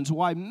reasons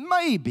why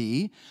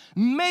maybe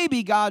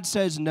God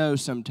says no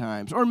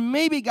sometimes, or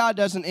maybe God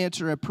doesn't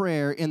answer a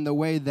prayer in the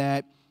way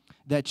that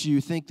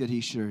you think that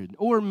he should.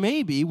 Or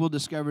maybe we'll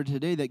discover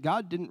today that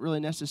God didn't really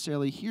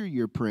necessarily hear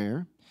your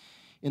prayer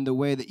in the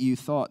way that you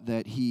thought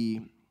that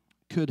he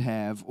could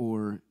have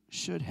or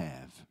should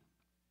have.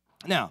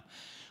 Now,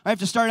 I have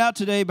to start out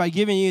today by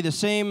giving you the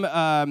same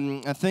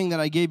thing that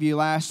I gave you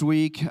last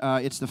week.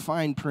 It's the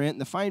fine print.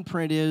 The fine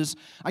print is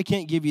I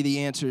can't give you the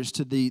answers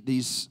to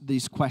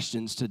these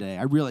questions today.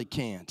 I really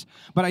can't.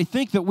 But I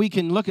think that we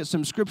can look at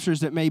some scriptures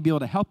that may be able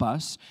to help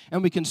us,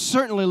 and we can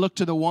certainly look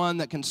to the one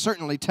that can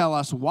certainly tell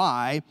us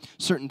why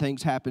certain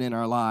things happen in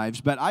our lives.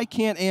 But I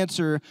can't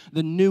answer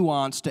the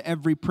nuance to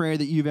every prayer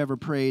that you've ever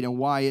prayed and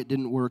why it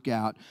didn't work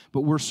out.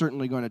 But we're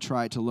certainly going to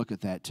try to look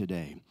at that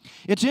today.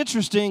 It's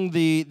interesting,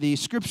 the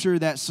scripture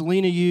that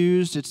Selena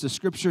used, it's the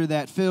scripture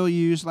that Phil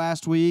used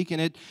last week,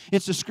 and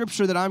it's the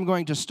scripture that I'm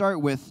going to start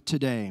with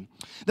today.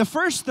 The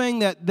first thing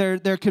that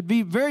there could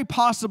be very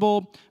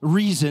possible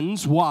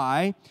reasons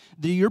why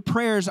your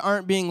prayers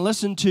aren't being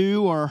listened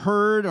to or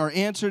heard or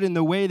answered in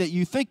the way that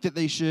you think that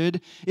they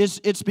should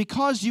is it's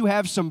because you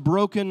have some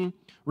broken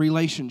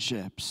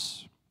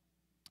relationships.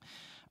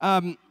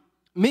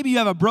 Maybe you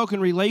have a broken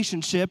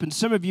relationship, and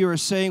some of you are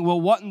saying, well,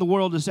 what in the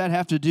world does that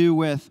have to do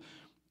with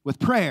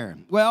prayer?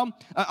 Well,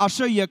 I'll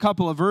show you a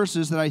couple of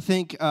verses that I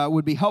think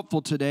would be helpful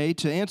today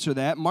to answer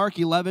that. Mark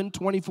 11,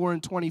 24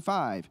 and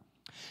 25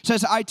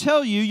 says, I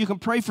tell you, you can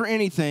pray for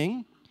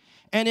anything,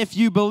 and if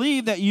you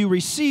believe that you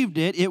received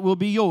it, it will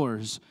be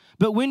yours.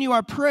 But when you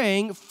are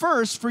praying,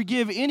 first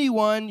forgive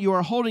anyone you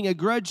are holding a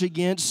grudge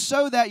against,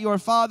 so that your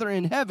Father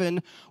in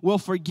heaven will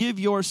forgive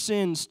your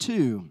sins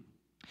too.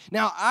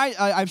 Now,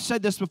 I've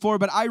said this before,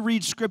 but I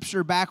read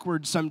Scripture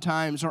backwards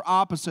sometimes, or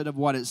opposite of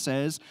what it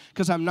says,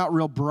 because I'm not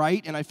real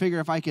bright, and I figure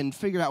if I can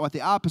figure out what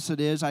the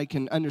opposite is, I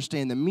can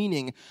understand the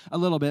meaning a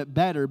little bit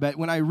better. But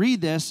when I read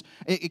this,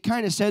 it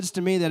kind of says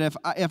to me that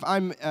if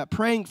I'm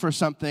praying for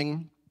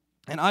something,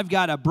 and I've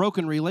got a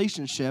broken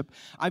relationship,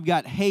 I've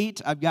got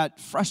hate, I've got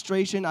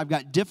frustration, I've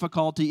got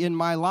difficulty in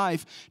my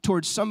life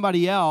towards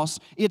somebody else,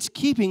 it's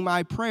keeping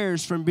my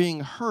prayers from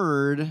being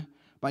heard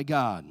by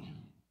God.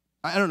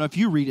 I don't know if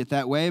you read it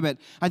that way, but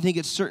I think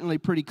it's certainly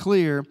pretty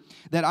clear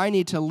that I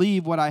need to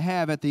leave what I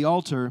have at the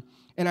altar,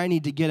 and I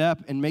need to get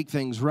up and make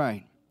things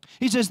right.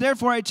 He says,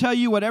 therefore I tell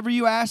you, whatever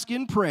you ask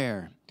in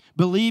prayer,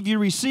 believe you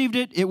received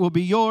it, it will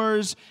be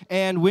yours.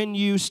 And when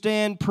you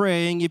stand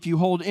praying, if you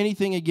hold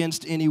anything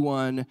against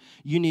anyone,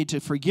 you need to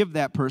forgive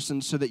that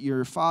person so that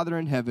your Father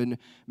in heaven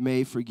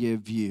may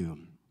forgive you.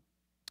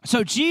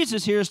 So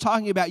Jesus here is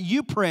talking about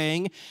you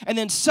praying, and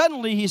then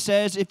suddenly he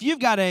says, if you've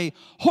got a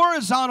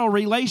horizontal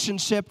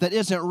relationship that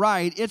isn't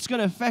right, it's going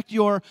to affect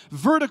your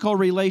vertical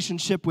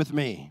relationship with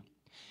me.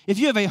 If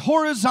you have a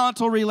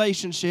horizontal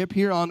relationship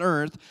here on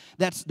earth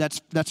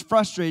that's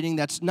frustrating,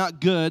 that's not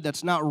good,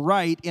 that's not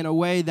right in a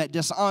way that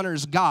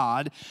dishonors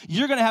God,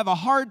 you're going to have a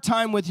hard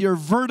time with your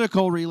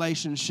vertical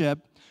relationship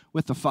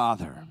with the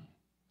Father.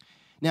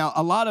 Now,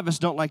 a lot of us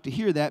don't like to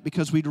hear that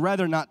because we'd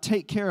rather not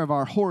take care of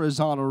our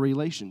horizontal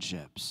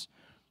relationships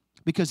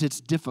because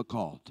it's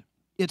difficult,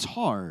 it's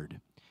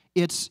hard,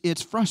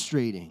 it's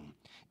frustrating,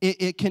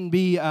 it can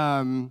be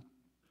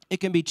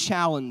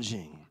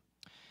challenging.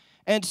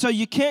 And so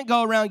you can't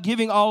go around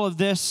giving all of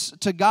this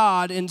to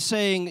God and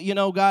saying, you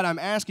know, God, I'm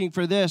asking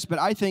for this, but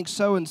I think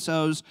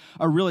so-and-so's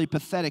a really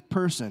pathetic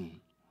person.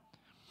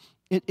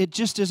 It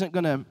just isn't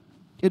going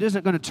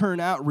to turn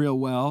out real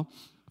well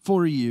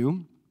for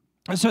you.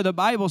 And so the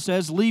Bible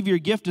says, leave your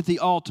gift at the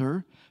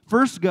altar.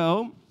 First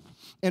go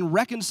and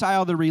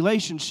reconcile the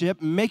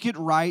relationship, make it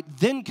right,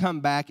 then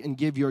come back and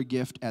give your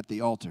gift at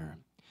the altar.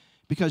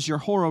 Because your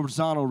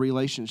horizontal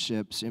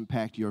relationships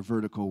impact your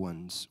vertical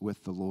ones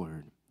with the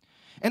Lord.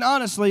 And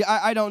honestly,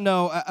 I don't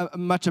know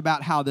much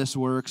about how this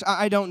works.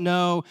 I don't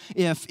know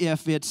if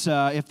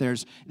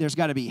there's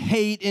got to be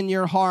hate in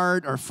your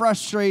heart or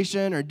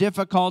frustration or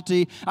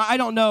difficulty. I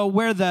don't know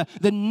where the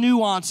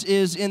nuance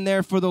is in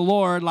there for the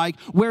Lord. Like,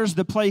 where's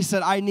the place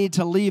that I need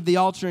to leave the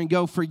altar and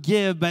go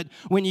forgive? But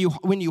when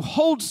you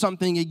hold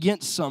something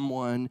against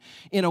someone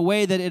in a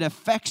way that it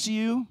affects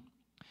you,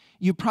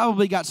 you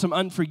probably got some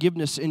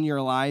unforgiveness in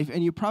your life,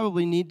 and you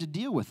probably need to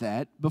deal with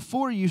that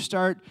before you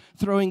start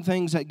throwing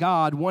things at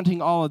God,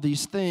 wanting all of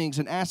these things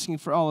and asking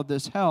for all of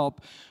this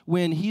help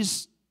when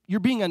you're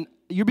being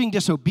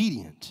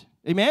disobedient.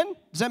 Amen?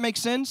 Does that make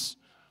sense?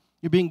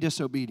 You're being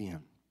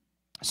disobedient.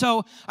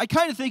 So I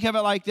kind of think of it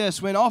like this.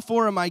 When all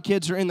four of my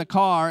kids are in the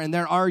car and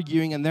they're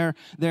arguing and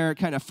they're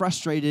kind of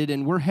frustrated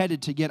and we're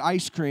headed to get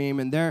ice cream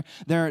and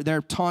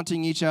they're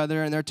taunting each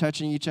other and they're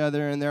touching each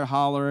other and they're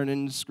hollering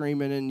and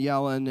screaming and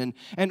yelling.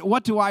 And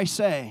what do I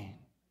say?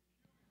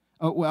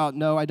 Oh, well,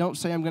 no, I don't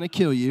say I'm going to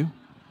kill you.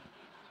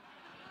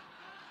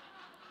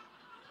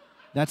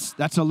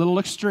 That's a little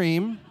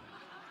extreme.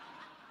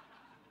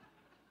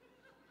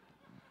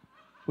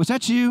 Was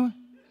that you?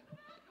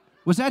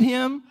 Was that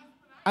him?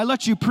 I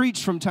let you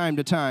preach from time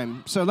to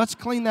time, so let's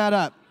clean that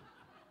up.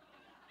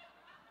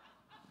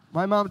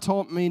 My mom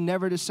told me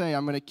never to say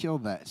I'm going to kill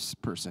that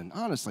person.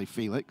 Honestly,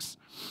 Felix.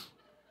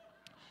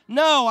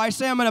 No, I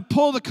say I'm going to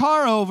pull the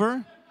car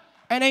over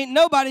and ain't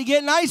nobody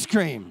getting ice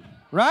cream,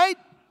 right?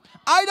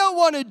 I don't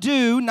want to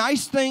do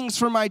nice things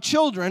for my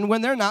children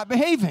when they're not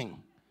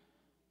behaving.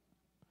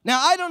 Now,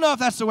 I don't know if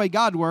that's the way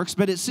God works,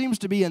 but it seems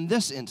to be in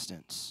this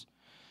instance.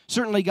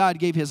 Certainly, God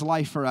gave his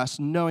life for us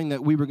knowing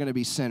that we were going to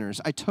be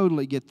sinners. I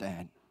totally get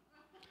that.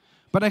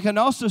 But I can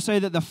also say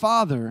that the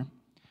Father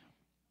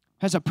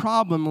has a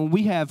problem when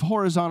we have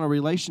horizontal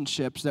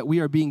relationships that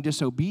we are being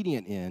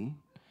disobedient in.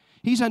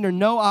 He's under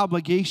no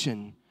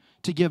obligation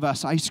to give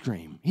us ice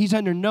cream. He's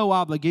under no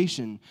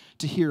obligation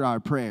to hear our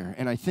prayer.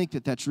 And I think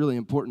that that's really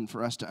important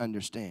for us to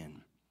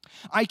understand.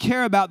 I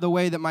care about the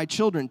way that my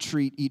children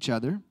treat each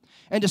other.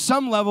 And to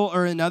some level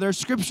or another,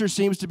 Scripture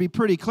seems to be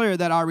pretty clear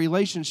that our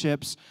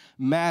relationships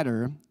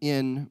matter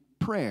in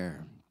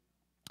prayer.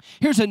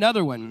 Here's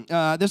another one.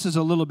 This is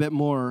a little bit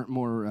more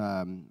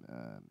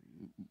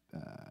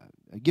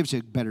gives you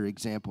a better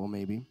example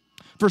maybe.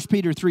 1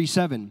 Peter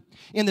 3:7.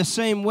 In the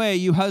same way,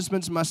 you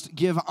husbands must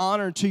give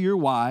honor to your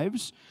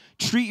wives.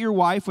 Treat your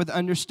wife with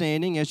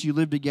understanding as you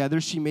live together.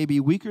 She may be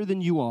weaker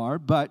than you are,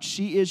 but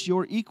she is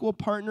your equal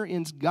partner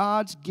in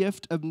God's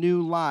gift of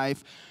new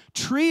life.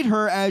 Treat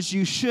her as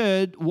you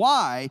should.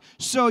 Why?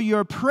 So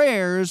your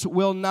prayers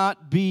will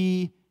not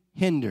be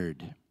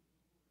hindered.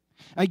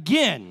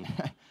 Again,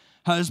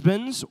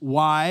 husbands,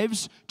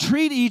 wives,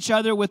 treat each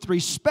other with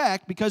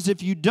respect, because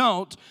if you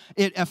don't,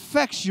 it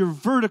affects your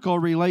vertical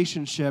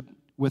relationship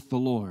with the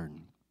Lord.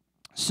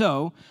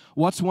 So,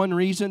 what's one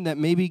reason that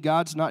maybe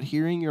God's not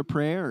hearing your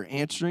prayer or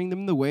answering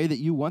them the way that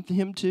you want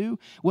him to?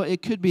 Well,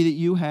 it could be that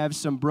you have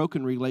some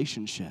broken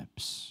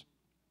relationships.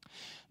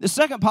 The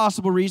second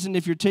possible reason,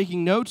 if you're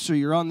taking notes or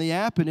you're on the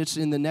app and it's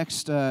in the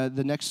next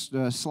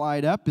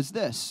slide up, is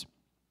this.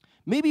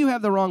 Maybe you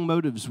have the wrong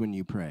motives when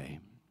you pray.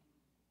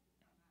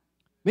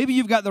 Maybe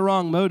you've got the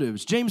wrong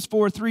motives. James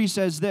 4:3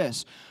 says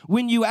this,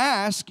 when you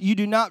ask, you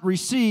do not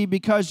receive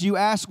because you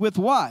ask with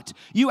what?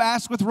 You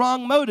ask with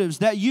wrong motives,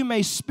 that you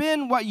may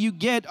spend what you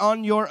get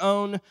on your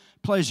own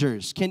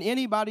pleasures. Can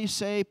anybody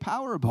say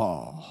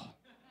Powerball?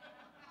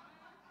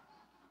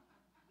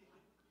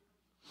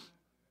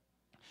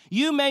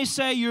 You may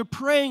say you're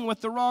praying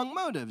with the wrong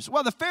motives.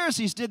 Well, the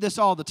Pharisees did this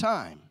all the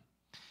time.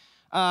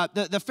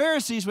 The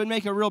Pharisees would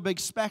make a real big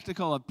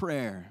spectacle of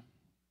prayer.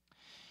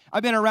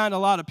 I've been around a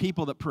lot of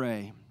people that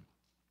pray.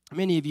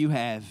 Many of you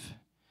have.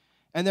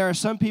 And there are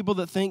some people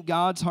that think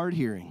God's hard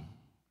hearing.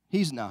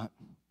 He's not.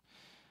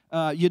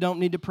 You don't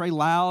need to pray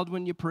loud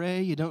when you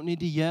pray. You don't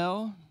need to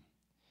yell.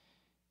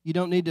 You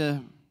don't need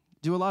to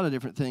do a lot of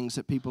different things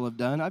that people have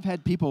done. I've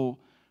had people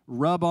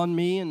rub on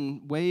me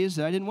in ways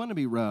that I didn't want to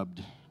be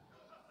rubbed.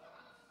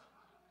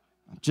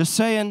 I'm just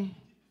saying,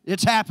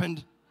 it's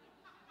happened.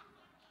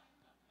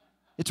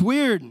 It's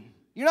weird.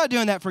 You're not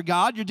doing that for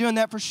God. You're doing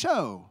that for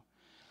show.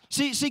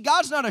 See,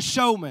 God's not a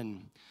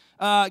showman.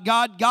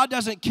 God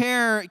doesn't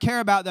care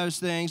about those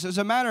things. As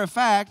a matter of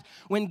fact,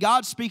 when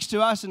God speaks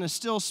to us in a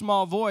still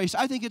small voice,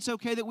 I think it's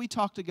okay that we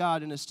talk to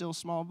God in a still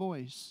small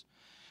voice.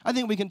 I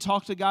think we can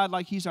talk to God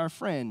like he's our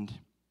friend.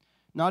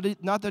 Not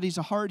that he's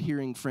a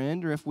hard-hearing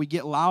friend, or if we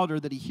get louder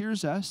that he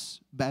hears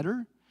us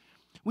better.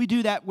 We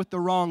do that with the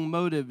wrong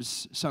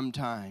motives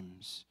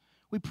sometimes.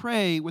 We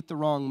pray with the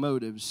wrong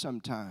motives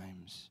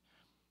sometimes.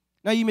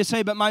 Now you may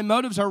say, but my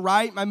motives are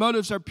right. My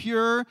motives are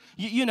pure.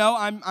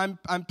 I'm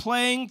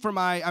praying for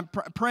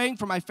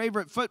my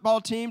favorite football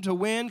team to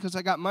win because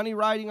I got money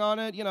riding on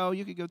it.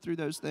 You could go through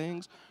those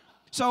things.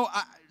 So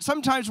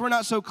sometimes we're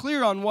not so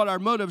clear on what our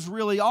motives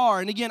really are.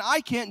 And again,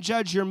 I can't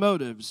judge your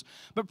motives.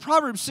 But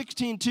Proverbs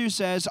 16:2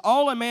 says,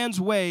 all a man's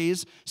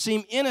ways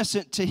seem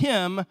innocent to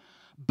him,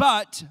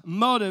 but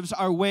motives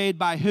are weighed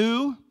by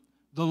who?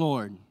 The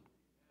Lord.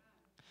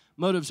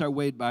 Motives are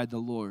weighed by the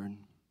Lord.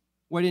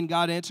 Why didn't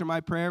God answer my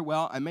prayer?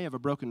 Well, I may have a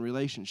broken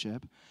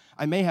relationship.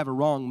 I may have a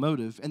wrong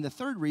motive. And the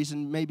third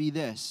reason may be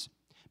this.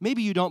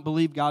 Maybe you don't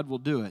believe God will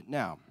do it.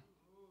 Now,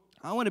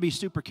 I want to be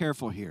super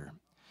careful here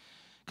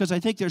because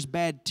I think there's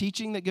bad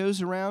teaching that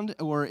goes around,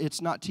 or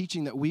it's not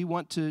teaching that we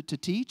want to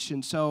teach.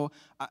 And so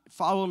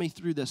follow me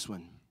through this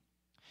one.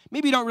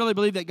 Maybe you don't really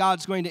believe that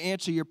God's going to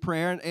answer your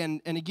prayer.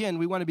 And again,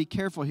 we want to be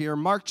careful here.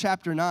 Mark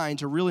chapter 9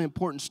 is a really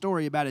important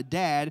story about a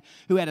dad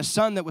who had a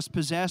son that was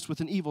possessed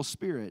with an evil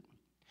spirit.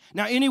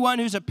 Now, anyone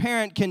who's a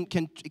parent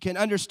can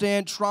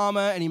understand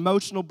trauma and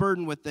emotional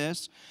burden with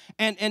this.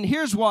 And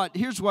here's what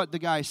the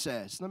guy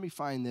says. Let me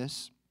find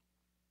this.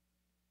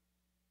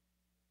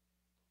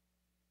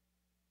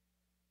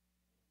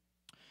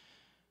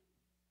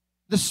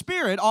 The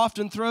Spirit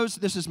often throws,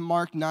 this is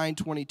Mark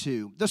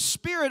 9:22. The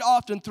Spirit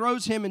often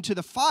throws him into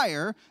the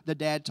fire, the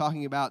dad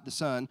talking about the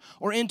son,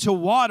 or into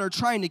water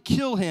trying to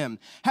kill him.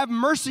 Have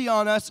mercy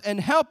on us and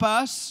help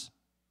us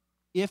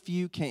if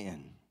you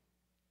can.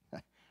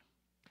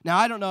 Now,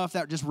 I don't know if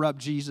that just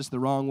rubbed Jesus the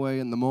wrong way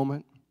in the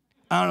moment.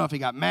 I don't know if he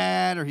got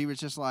mad or he was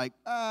just like,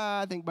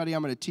 I think, buddy,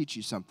 I'm going to teach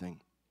you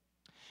something.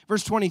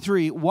 Verse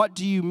 23, what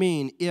do you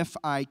mean, if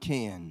I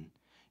can?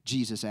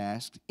 Jesus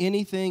asked.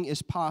 Anything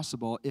is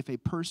possible if a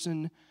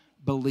person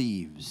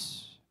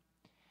believes.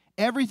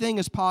 Everything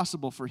is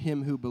possible for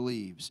him who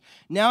believes.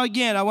 Now,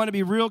 again, I want to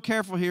be real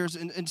careful here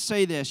and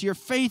say this. Your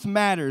faith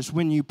matters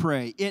when you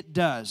pray. It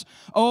does.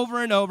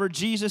 Over and over,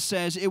 Jesus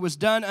says it was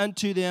done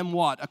unto them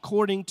what?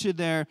 According to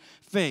their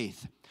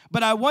faith.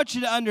 But I want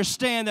you to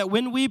understand that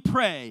when we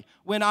pray,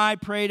 when I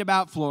prayed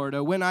about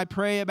Florida, when I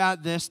pray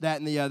about this, that,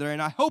 and the other,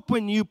 and I hope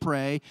when you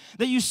pray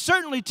that you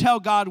certainly tell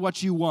God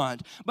what you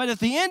want. But at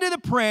the end of the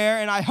prayer,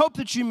 and I hope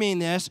that you mean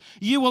this,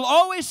 you will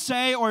always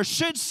say or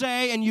should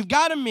say, and you've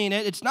got to mean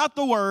it, it's not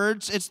the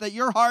words, it's that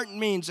your heart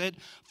means it,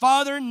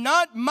 Father,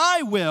 not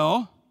my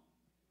will,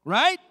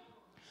 right?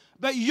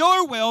 But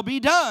your will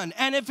be done.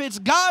 And if it's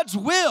God's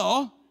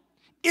will,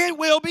 it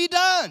will be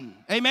done.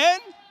 Amen?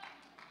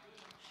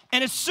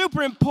 And it's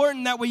super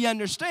important that we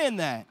understand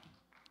that.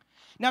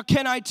 Now,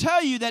 can I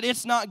tell you that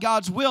it's not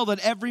God's will that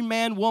every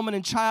man, woman,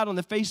 and child on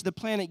the face of the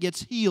planet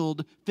gets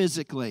healed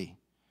physically?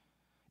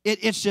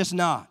 It's just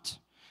not.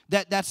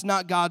 That's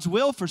not God's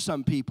will for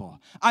some people.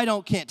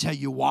 Can't tell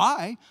you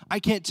why. I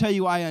can't tell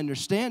you I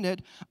understand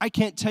it. I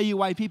can't tell you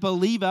why people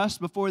leave us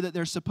before that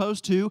they're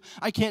supposed to.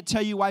 I can't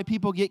tell you why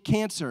people get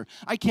cancer.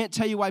 I can't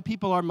tell you why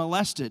people are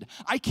molested.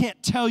 I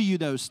can't tell you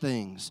those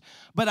things.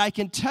 But I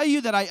can tell you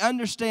that I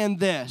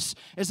understand this,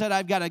 is that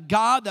I've got a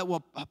God that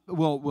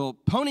will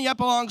pony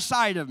up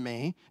alongside of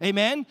me,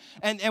 amen,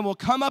 and will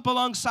come up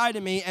alongside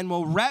of me and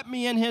will wrap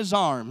me in his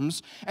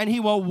arms, and he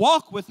will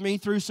walk with me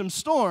through some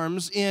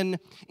storms in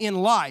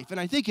life. And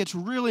I think it's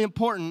really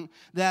important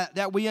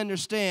that we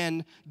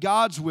understand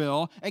God's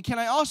will. And can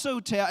I also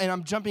tell, and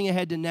I'm jumping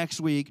ahead to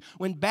next week,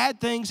 when bad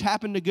things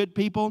happen to good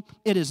people,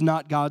 it is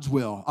not God's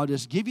will. I'll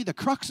just give you the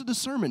crux of the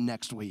sermon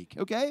next week,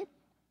 okay?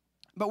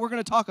 But we're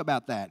going to talk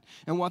about that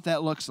and what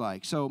that looks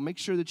like. So make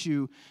sure that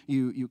you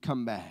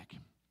come back.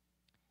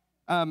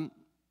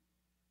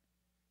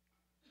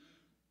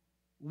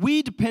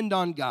 We depend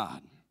on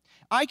God.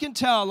 I can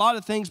tell a lot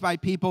of things by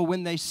people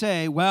when they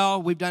say,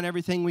 well, we've done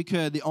everything we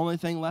could. The only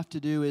thing left to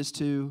do is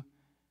to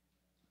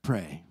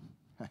pray.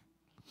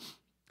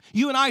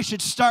 You and I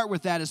should start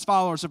with that as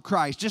followers of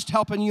Christ, just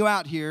helping you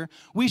out here.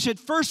 We should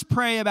first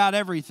pray about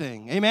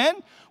everything. Amen?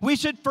 We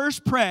should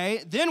first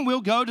pray, then we'll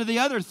go to the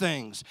other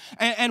things.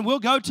 And we'll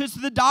go to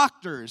the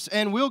doctors,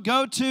 and we'll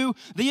go to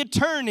the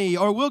attorney,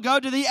 or we'll go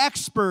to the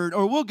expert,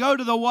 or we'll go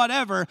to the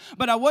whatever.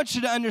 But I want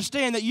you to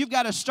understand that you've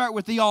got to start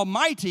with the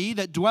Almighty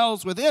that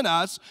dwells within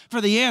us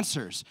for the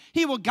answers.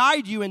 He will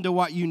guide you into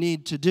what you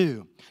need to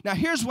do. Now,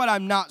 here's what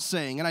I'm not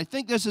saying, and I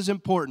think this is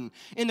important.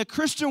 In the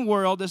Christian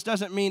world, this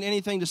doesn't mean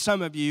anything to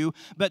some of you,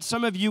 but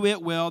some of you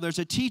it will. There's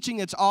a teaching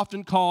that's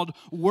often called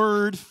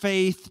word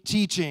faith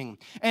teaching.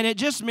 And it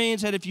just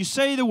means that if you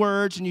say the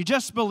words and you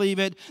just believe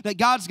it, that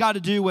God's got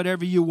to do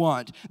whatever you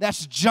want.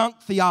 That's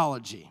junk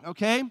theology,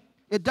 okay?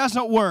 It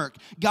doesn't work.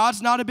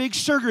 God's not a big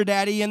sugar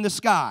daddy in the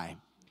sky.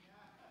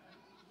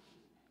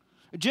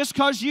 Just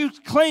because you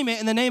claim it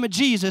in the name of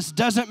Jesus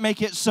doesn't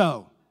make it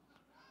so.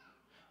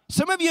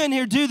 Some of you in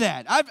here do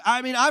that.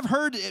 I've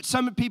heard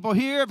some people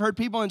here, I've heard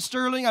people in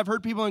Sterling, I've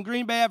heard people in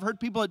Green Bay, I've heard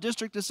people at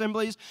district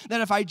assemblies,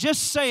 that if I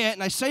just say it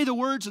and I say the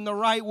words in the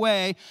right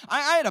way, I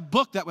had a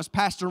book that was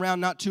passed around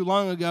not too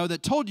long ago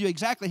that told you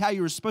exactly how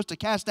you were supposed to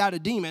cast out a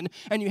demon,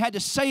 and you had to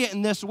say it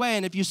in this way,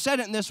 and if you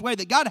said it in this way,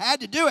 that God had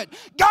to do it.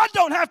 God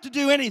don't have to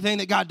do anything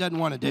that God doesn't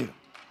want to do.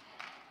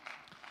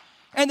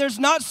 And there's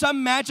not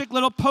some magic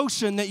little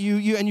potion that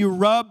you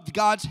rub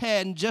God's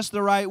head in just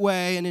the right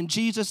way, and in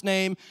Jesus'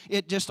 name,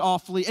 it just all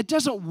flee. It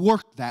doesn't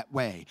work that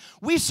way.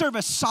 We serve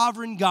a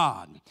sovereign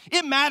God.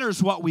 It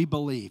matters what we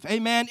believe.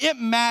 Amen? It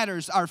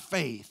matters our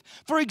faith.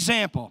 For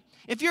example,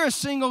 if you're a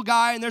single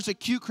guy and there's a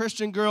cute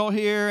Christian girl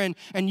here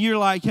and you're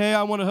like, hey,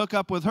 I want to hook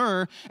up with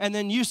her, and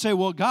then you say,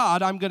 well,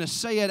 God, I'm going to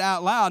say it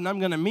out loud and I'm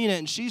going to mean it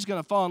and she's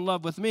going to fall in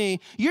love with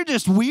me, you're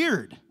just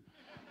weird.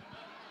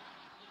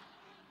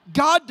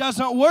 God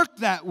doesn't work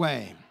that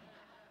way.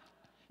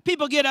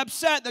 People get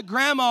upset that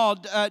grandma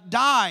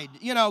died.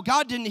 You know,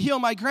 God didn't heal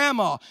my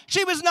grandma.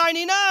 She was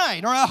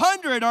 99 or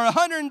 100 or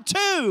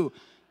 102.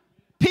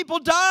 People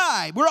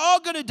die. We're all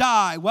going to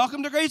die.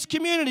 Welcome to Grace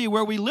Community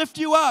where we lift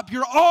you up.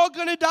 You're all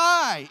going to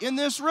die in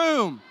this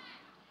room.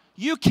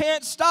 You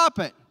can't stop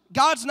it.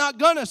 God's not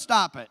going to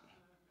stop it.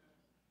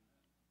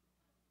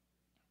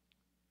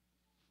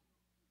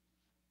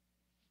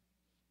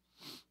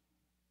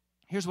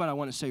 Here's what I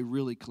want to say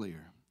really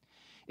clear.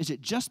 Is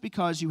it just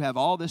because you have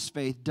all this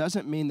faith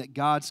doesn't mean that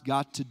God's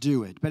got to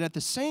do it. But at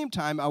the same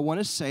time, I want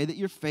to say that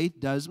your faith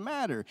does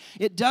matter.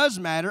 It does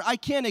matter. I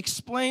can't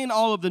explain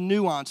all of the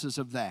nuances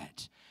of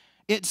that.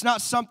 It's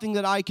not something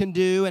that I can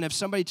do, and if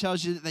somebody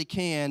tells you that they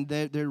can,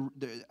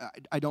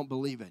 I don't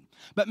believe it.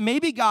 But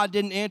maybe God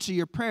didn't answer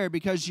your prayer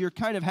because you're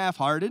kind of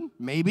half-hearted.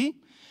 Maybe.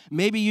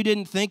 Maybe you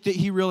didn't think that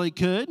he really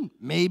could.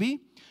 Maybe.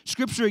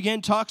 Scripture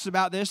again talks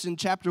about this in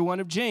chapter 1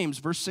 of James,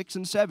 verse 6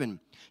 and 7.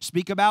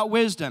 Speak about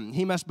wisdom.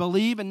 He must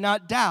believe and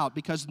not doubt,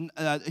 because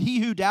he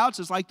who doubts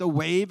is like the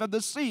wave of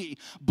the sea,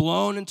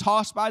 blown and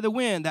tossed by the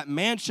wind. That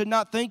man should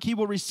not think he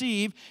will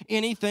receive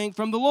anything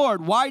from the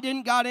Lord. Why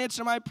didn't God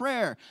answer my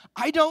prayer?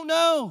 I don't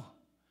know.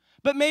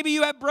 But maybe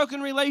you have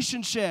broken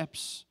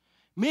relationships.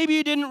 Maybe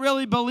you didn't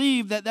really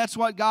believe that that's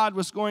what God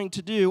was going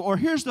to do. Or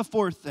here's the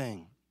fourth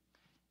thing.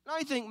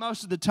 I think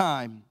most of the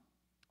time,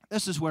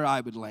 this is where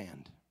I would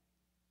land,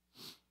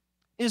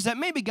 is that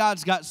maybe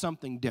God's got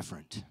something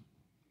different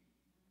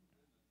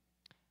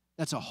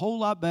that's a whole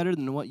lot better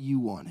than what you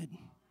wanted.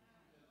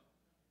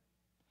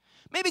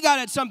 Maybe God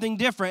had something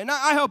different. And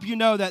I hope you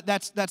know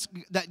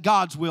that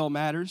God's will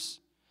matters,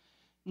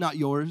 not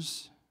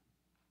yours.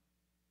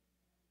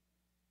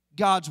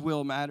 God's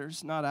will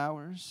matters, not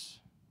ours.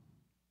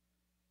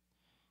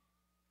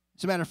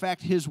 As a matter of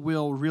fact, his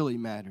will really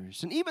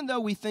matters. And even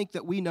though we think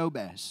that we know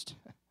best,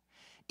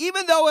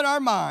 even though in our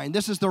mind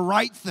this is the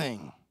right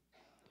thing,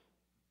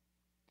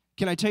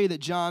 can I tell you that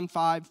John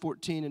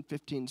 5:14 and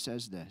 15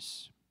 says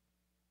this?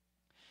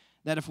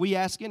 That if we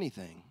ask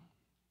anything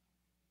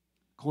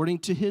according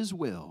to his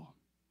will,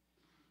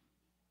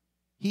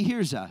 he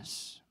hears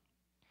us.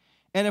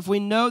 And if we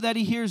know that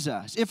he hears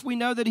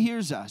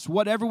us,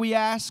 whatever we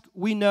ask,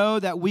 we know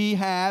that we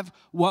have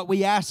what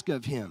we ask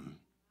of him.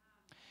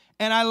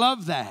 And I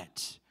love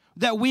that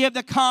we have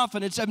the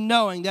confidence of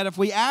knowing that if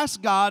we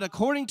ask God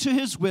according to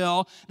his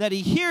will, that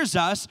he hears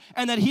us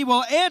and that he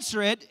will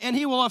answer it and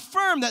he will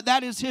affirm that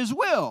that is his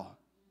will.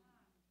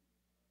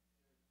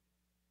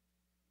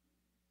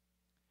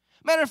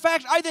 Matter of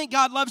fact, I think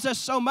God loves us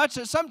so much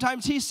that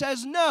sometimes he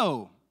says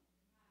no.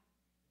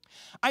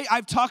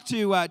 I've talked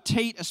to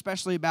Tate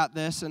especially about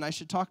this, and I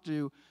should talk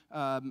to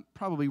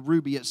probably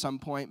Ruby at some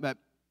point, but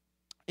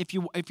if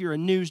you're a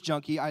news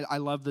junkie, I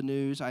love the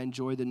news, I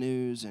enjoy the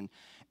news, and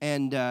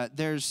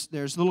there's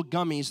little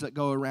gummies that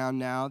go around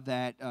now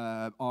that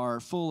are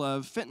full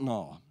of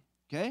fentanyl,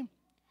 okay?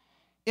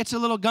 It's a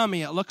little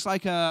gummy. It looks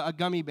like a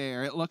gummy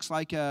bear. It looks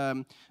like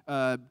a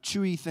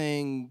chewy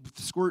thing,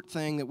 squirt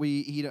thing that we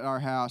eat at our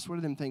house. What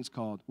are them things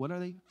called? What are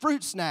they?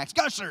 Fruit snacks.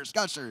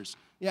 Gushers.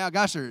 Yeah,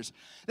 gushers.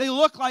 They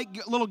look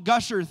like little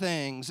gusher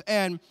things,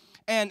 and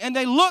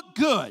they look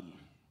good.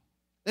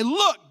 They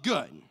look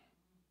good.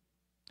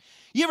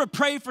 You ever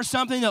pray for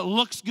something that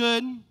looks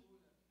good?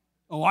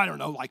 Oh, I don't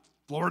know, like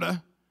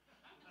Florida.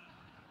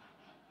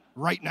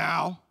 Right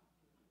now.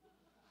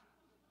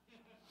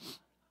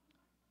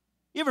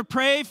 You ever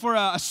pray for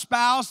a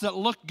spouse that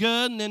looked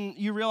good and then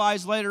you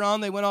realize later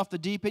on they went off the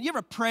deep end? You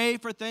ever pray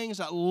for things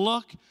that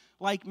look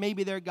like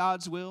maybe they're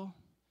God's will?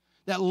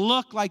 That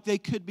look like they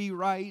could be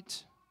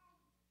right?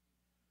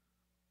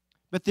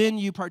 But then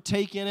you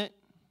partake in it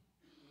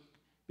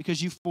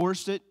because you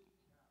forced it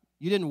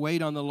You didn't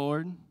wait on the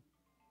Lord.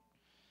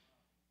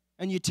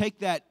 And you take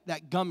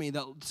that gummy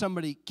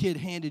that kid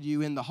handed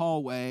you in the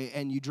hallway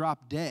and you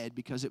drop dead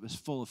because it was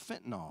full of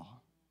fentanyl.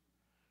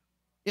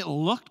 It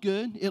looked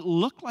good. It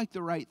looked like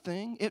the right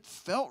thing. It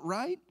felt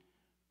right.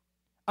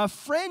 A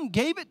friend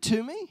gave it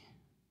to me.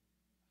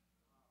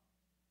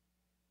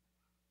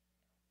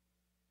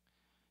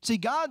 See,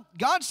 God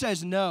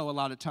says no a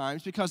lot of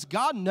times because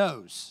God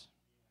knows.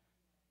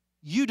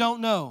 You don't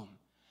know.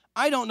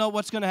 I don't know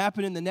what's going to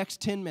happen in the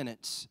next 10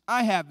 minutes.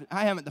 I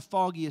haven't the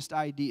foggiest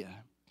idea.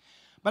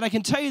 But I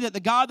can tell you that the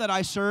God that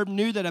I serve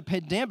knew that a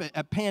pandemic,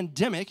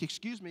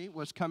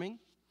 was coming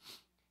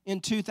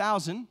in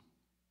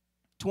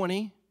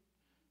 2020.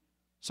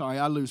 Sorry,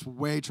 I lose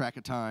way track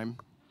of time.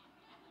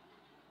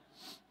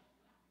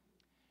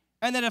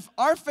 And that if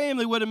our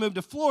family would have moved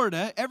to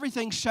Florida,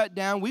 everything shut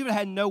down, we would have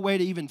had no way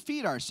to even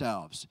feed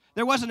ourselves.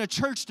 There wasn't a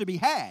church to be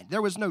had.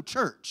 There was no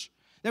church.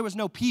 There was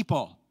no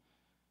people.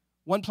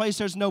 One place,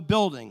 there's no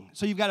building.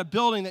 So you've got a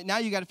building that now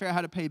you got to figure out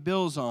how to pay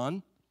bills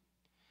on.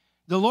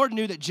 The Lord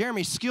knew that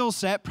Jeremy's skill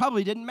set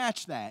probably didn't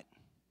match that.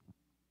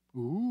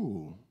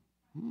 Ooh.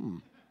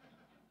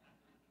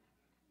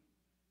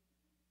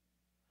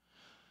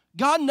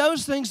 God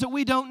knows things that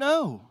we don't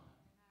know.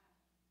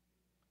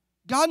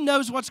 God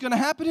knows what's going to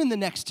happen in the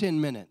next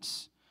 10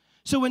 minutes.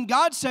 So when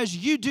God says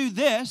you do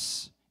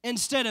this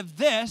instead of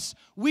this,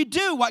 we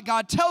do what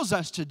God tells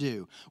us to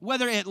do.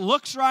 Whether it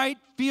looks right,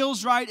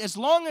 feels right, as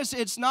long as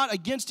it's not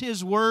against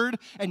His word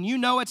and you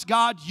know it's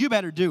God, you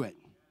better do it.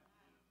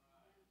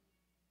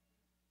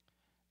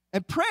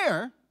 And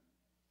prayer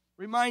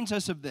reminds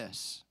us of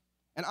this.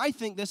 And I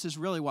think this is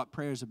really what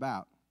prayer is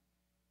about.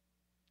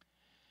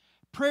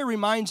 Prayer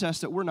reminds us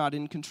that we're not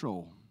in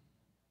control.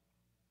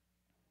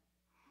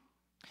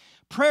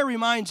 Prayer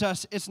reminds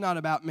us it's not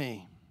about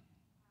me.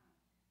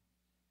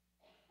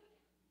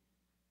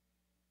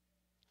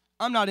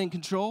 I'm not in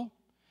control.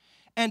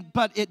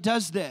 But it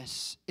does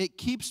this. It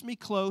keeps me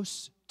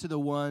close to the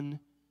one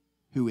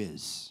who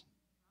is.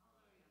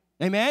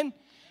 Amen?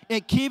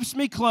 It keeps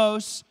me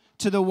close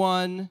to the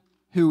one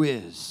who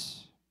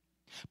is.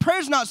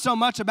 Prayer's not so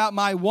much about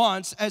my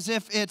wants as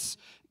if it's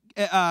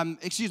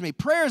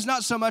prayer is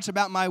not so much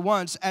about my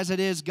wants as it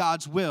is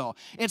God's will.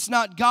 It's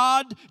not,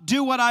 God,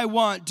 do what I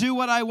want, do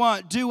what I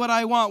want, do what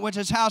I want, which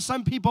is how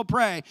some people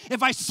pray.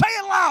 If I say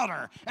it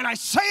louder, and I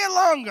say it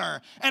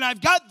longer, and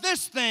I've got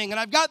this thing, and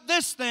I've got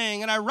this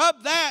thing, and I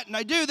rub that, and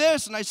I do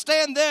this, and I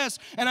stand this,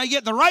 and I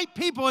get the right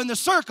people in the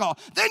circle,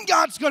 then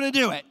God's going to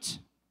do it.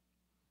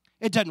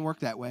 It doesn't work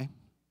that way.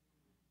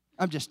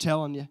 I'm just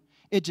telling you,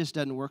 it just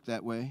doesn't work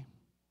that way.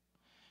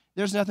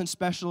 There's nothing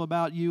special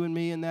about you and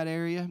me in that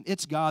area.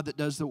 It's God that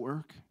does the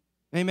work.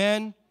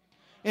 Amen?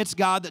 It's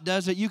God that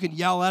does it. You can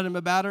yell at Him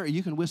about it or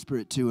you can whisper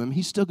it to Him.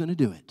 He's still going to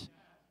do it.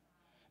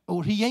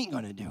 Or He ain't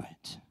going to do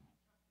it.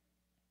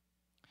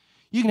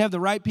 You can have the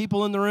right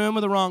people in the room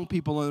or the wrong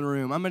people in the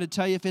room. I'm going to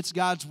tell you, if it's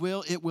God's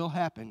will, it will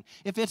happen.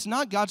 If it's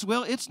not God's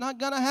will, it's not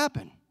going to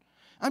happen.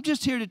 I'm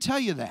just here to tell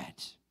you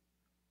that.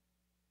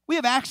 We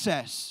have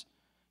access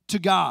to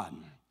God.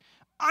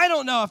 I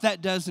don't know if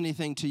that does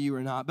anything to you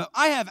or not, but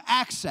I have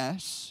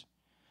access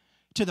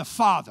to the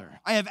Father.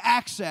 I have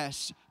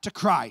access to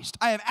Christ.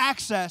 I have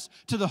access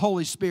to the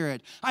Holy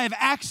Spirit. I have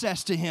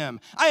access to Him.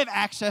 I have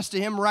access to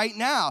Him right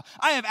now.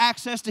 I have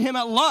access to Him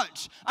at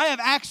lunch. I have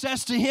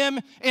access to Him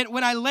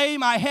when I lay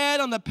my head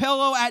on the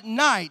pillow at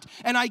night.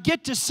 And I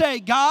get to say,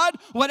 God,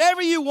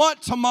 whatever you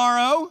want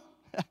tomorrow,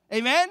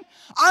 amen,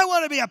 I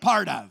want to be a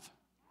part of.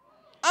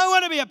 I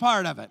want to be a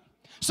part of it.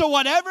 So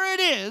whatever it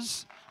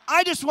is,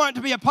 I just want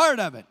to be a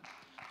part of it.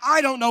 I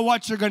don't know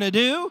what you're going to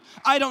do.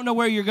 I don't know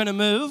where you're going to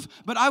move,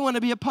 but I want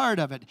to be a part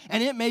of it.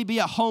 And it may be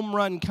a home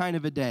run kind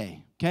of a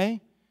day,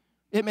 okay?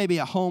 It may be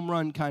a home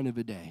run kind of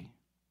a day.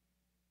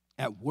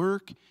 At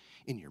work,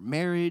 in your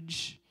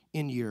marriage,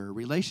 in your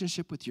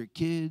relationship with your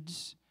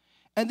kids.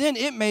 And then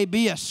it may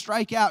be a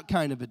strikeout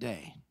kind of a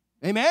day.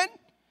 Amen?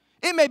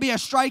 It may be a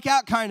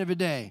strikeout kind of a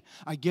day.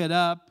 I get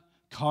up,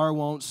 car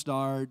won't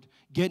start.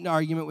 Get in an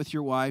argument with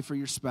your wife or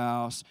your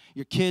spouse.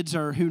 Your kids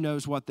are, who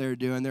knows what they're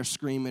doing. They're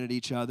screaming at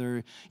each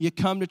other. You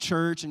come to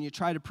church and you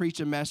try to preach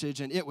a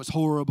message and it was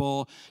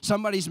horrible.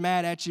 Somebody's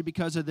mad at you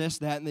because of this,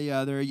 that, and the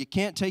other. You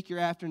can't take your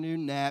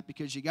afternoon nap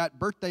because you got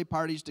birthday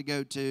parties to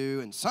go to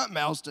and something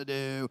else to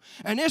do.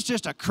 And it's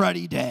just a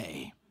cruddy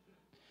day.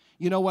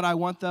 You know what I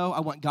want, though? I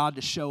want God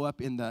to show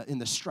up in the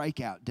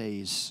strikeout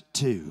days,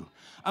 too.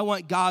 I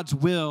want God's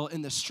will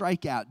in the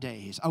strikeout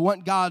days. I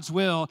want God's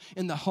will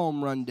in the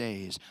home run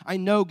days. I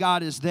know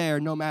God is there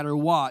no matter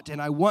what,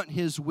 and I want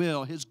His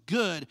will, His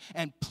good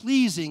and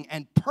pleasing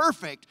and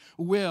perfect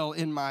will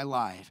in my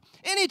life.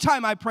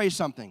 Anytime I pray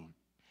something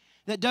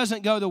that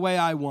doesn't go the way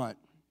I want,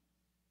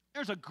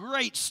 there's a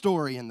great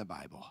story in the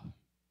Bible.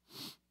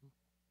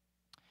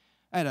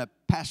 I had a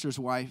pastor's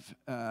wife,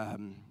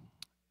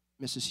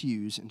 Mrs.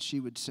 Hughes, and she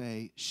would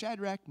say,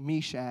 Shadrach,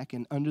 Meshach,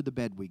 and under the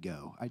bed we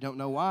go. I don't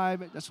know why,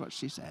 but that's what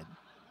she said.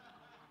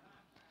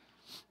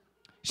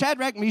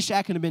 Shadrach,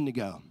 Meshach, and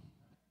Abednego.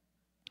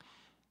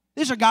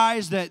 These are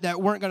guys that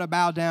weren't going to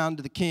bow down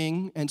to the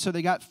king, and so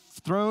they got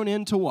thrown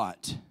into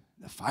what?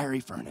 The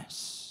fiery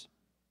furnace.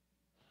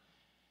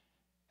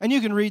 And you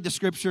can read the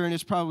scripture, and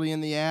it's probably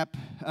in the app.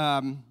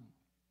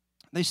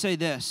 They say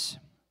this: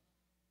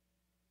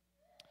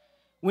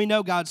 we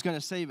know God's going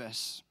to save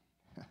us.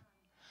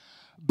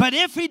 But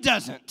if he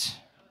doesn't,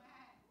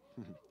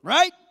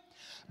 right?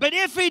 But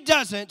if he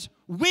doesn't,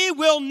 we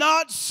will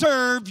not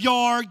serve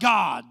your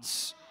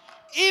gods.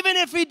 Even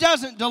if he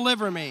doesn't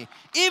deliver me,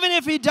 even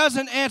if he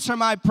doesn't answer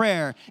my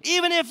prayer,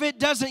 even if it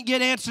doesn't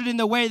get answered in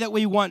the way that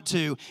we want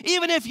to,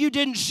 even if you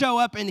didn't show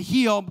up and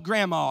heal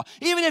grandma,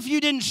 even if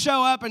you didn't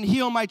show up and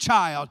heal my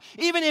child,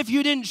 even if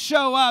you didn't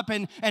show up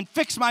and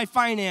fix my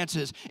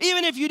finances,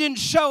 even if you didn't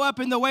show up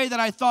in the way that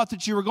I thought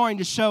that you were going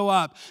to show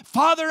up,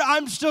 Father,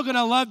 I'm still going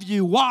to love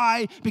you.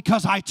 Why?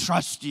 Because I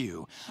trust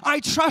you. I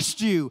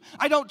trust you.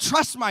 I don't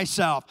trust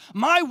myself.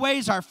 My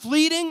ways are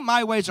fleeting.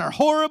 My ways are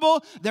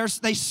horrible.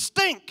 They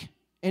stink.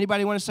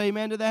 Anybody want to say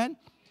amen to that?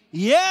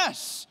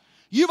 Yes.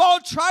 You've all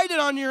tried it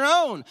on your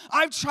own.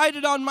 I've tried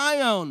it on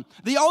my own.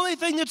 The only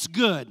thing that's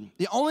good,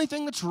 the only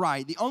thing that's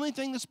right, the only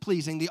thing that's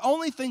pleasing, the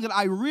only thing that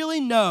I really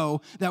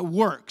know that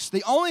works,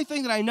 the only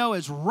thing that I know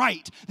is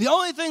right, the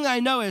only thing that I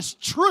know is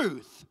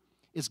truth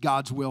is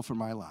God's will for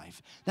my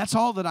life. That's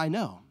all that I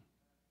know.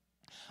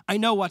 I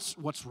know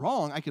what's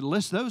wrong. I could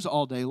list those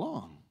all day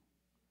long.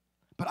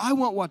 But I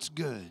want what's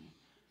good.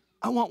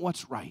 I want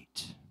what's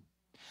right.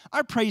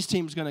 Our praise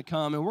team is going to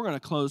come, and we're going to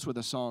close with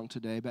a song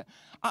today. But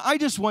I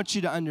just want you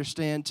to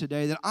understand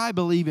today that I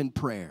believe in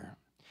prayer.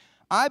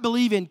 I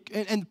believe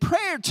and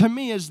prayer to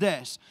me is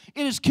this.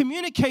 It is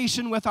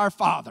communication with our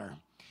Father.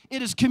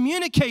 It is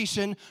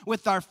communication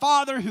with our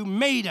Father who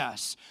made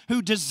us,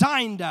 who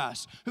designed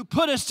us, who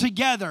put us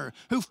together,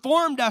 who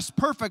formed us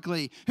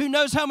perfectly, who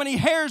knows how many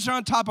hairs are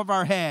on top of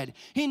our head.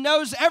 He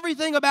knows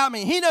everything about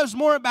me. He knows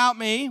more about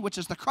me, which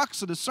is the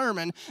crux of the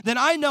sermon, than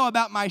I know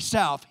about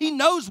myself. He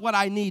knows what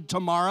I need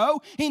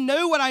tomorrow. He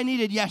knew what I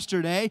needed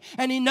yesterday,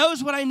 and he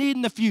knows what I need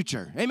in the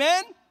future.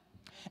 Amen?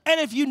 And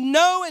if you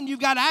know and you've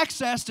got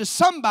access to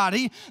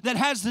somebody that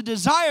has the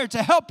desire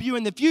to help you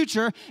in the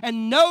future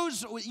and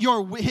knows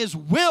his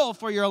will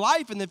for your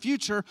life in the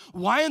future,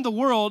 why in the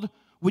world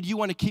would you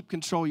want to keep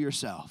control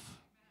yourself?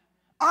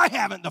 I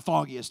haven't the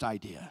foggiest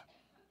idea.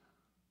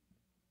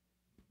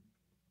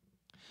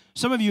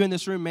 Some of you in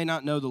this room may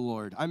not know the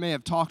Lord. I may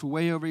have talked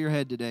way over your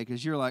head today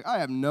because you're like, I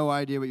have no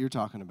idea what you're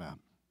talking about.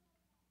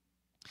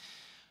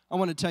 I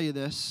want to tell you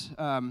this.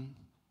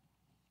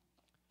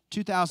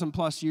 2,000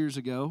 plus years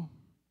ago,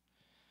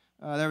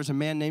 there was a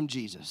man named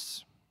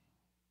Jesus.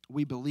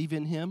 We believe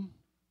in him.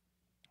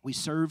 We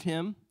serve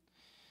him.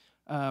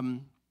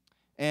 And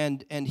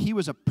he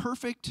was a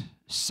perfect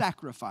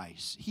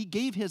sacrifice. He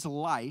gave his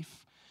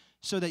life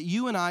so that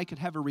you and I could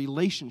have a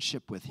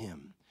relationship with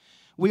him.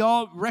 We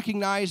all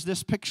recognize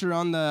this picture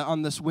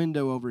on this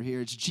window over here.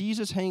 It's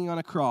Jesus hanging on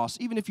a cross.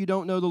 Even if you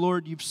don't know the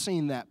Lord, you've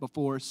seen that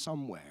before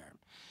somewhere.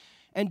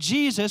 And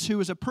Jesus, who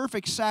was a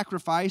perfect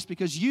sacrifice,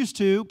 because used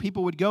to,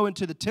 people would go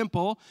into the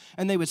temple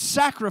and they would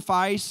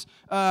sacrifice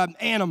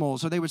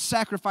animals, or they would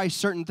sacrifice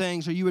certain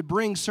things, or you would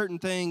bring certain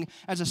thing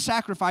as a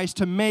sacrifice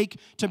to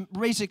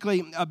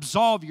basically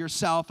absolve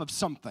yourself of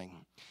something.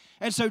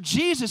 And so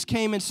Jesus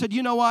came and said,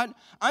 you know what?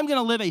 I'm going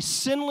to live a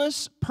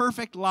sinless,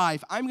 perfect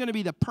life. I'm going to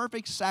be the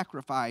perfect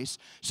sacrifice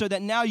so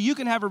that now you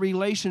can have a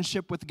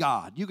relationship with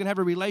God. You can have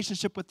a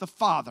relationship with the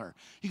Father.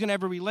 You can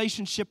have a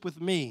relationship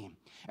with me.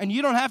 And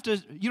you don't have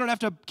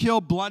to kill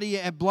bloody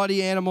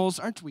animals.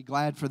 Aren't we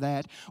glad for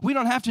that? We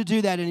don't have to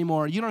do that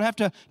anymore. You don't have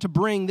to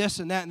bring this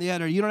and that and the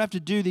other. You don't have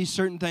to do these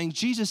certain things.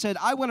 Jesus said,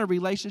 I want a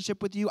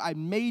relationship with you. I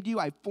made you.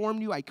 I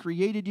formed you. I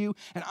created you.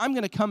 And I'm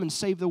going to come and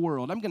save the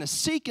world. I'm going to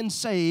seek and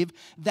save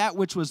that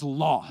which was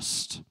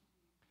lost.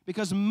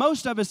 Because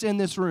most of us in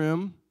this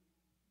room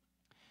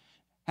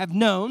have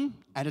known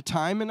at a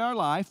time in our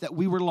life that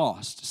we were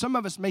lost. Some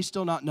of us may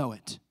still not know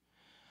it.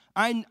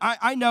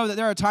 I know that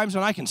there are times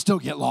when I can still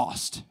get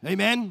lost.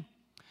 Amen?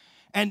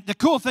 And the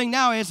cool thing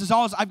now is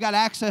I've got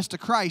access to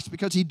Christ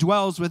because he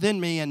dwells within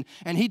me and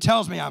he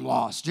tells me I'm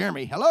lost.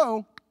 Jeremy,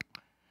 hello?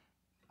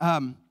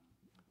 But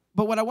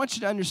what I want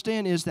you to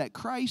understand is that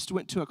Christ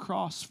went to a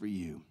cross for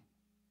you.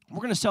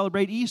 We're going to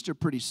celebrate Easter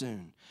pretty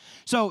soon.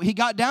 So he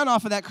got down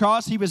off of that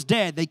cross. He was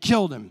dead. They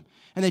killed him.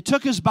 And they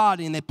took his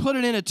body and they put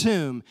it in a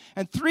tomb.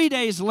 And 3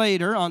 days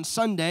later, on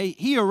Sunday,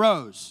 he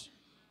arose.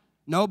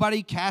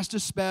 Nobody cast a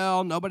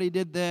spell. Nobody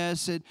did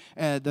this.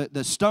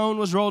 The stone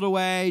was rolled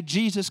away.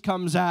 Jesus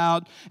comes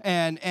out,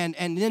 and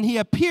then he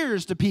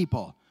appears to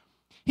people.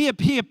 He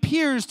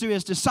appears to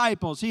his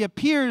disciples. He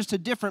appears to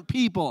different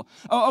people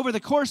over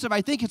the course of,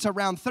 I think it's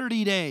around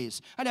 30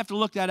 days. I'd have to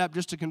look that up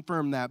just to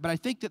confirm that, but I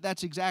think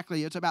that's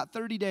exactly, it's about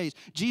 30 days.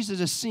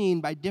 Jesus is seen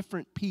by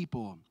different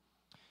people.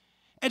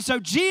 And so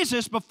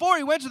Jesus, before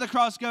he went to the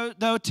cross,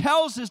 though,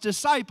 tells his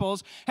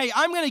disciples, hey,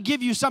 I'm going to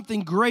give you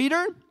something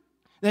greater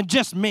than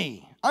just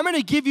me. I'm going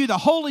to give you the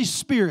Holy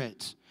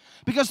Spirit,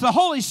 because the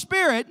Holy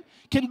Spirit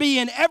can be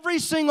in every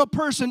single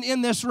person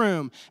in this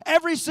room,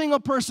 every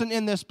single person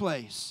in this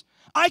place.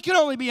 I can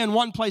only be in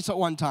one place at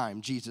one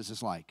time, Jesus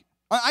is like.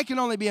 I can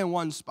only be in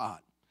one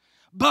spot.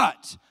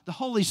 But the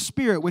Holy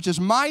Spirit, which is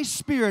my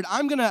spirit,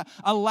 I'm going to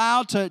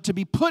allow to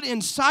be put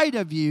inside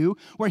of you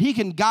where he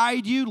can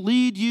guide you,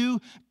 lead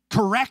you,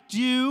 correct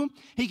you.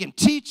 He can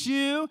teach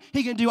you.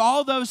 He can do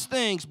all those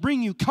things,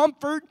 bring you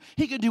comfort.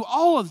 He can do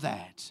all of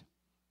that.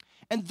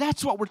 And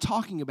that's what we're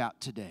talking about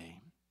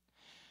today.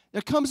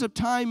 There comes a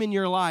time in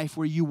your life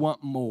where you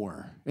want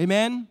more.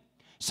 Amen?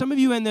 Some of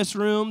you in this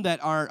room that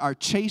are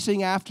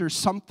chasing after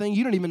something,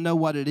 you don't even know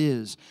what it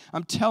is.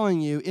 I'm telling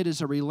you, it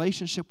is a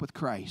relationship with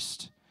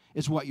Christ.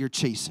 Is what you're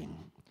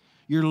chasing.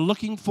 You're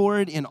looking for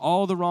it in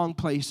all the wrong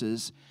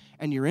places,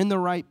 and you're in the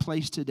right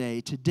place today.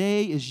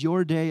 Today is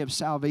your day of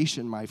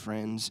salvation, my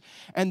friends.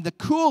 And the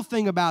cool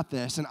thing about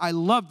this, and I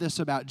love this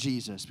about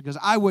Jesus, because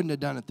I wouldn't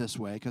have done it this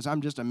way, because I'm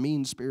just a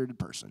mean-spirited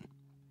person.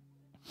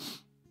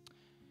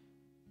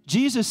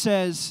 Jesus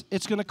says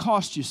it's going to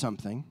cost you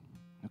something,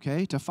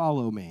 okay, to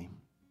follow me.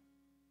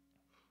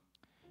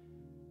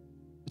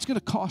 It's going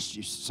to cost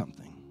you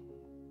something.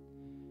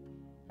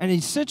 And he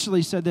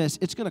essentially said this,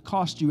 it's going to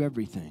cost you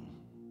everything.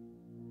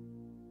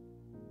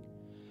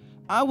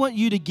 I want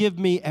you to give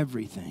me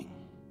everything.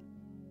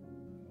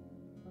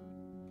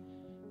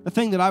 The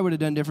thing that I would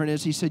have done different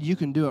is he said, you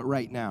can do it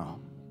right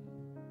now.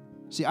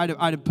 See, I'd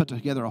have put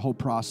together a whole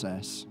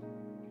process.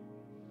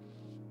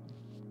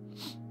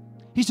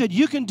 He said,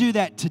 you can do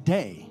that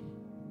today.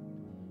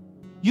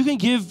 You can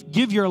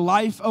give your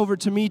life over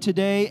to me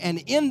today,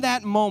 and in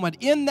that moment,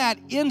 in that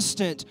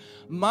instant,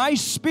 my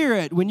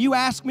spirit, when you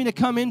ask me to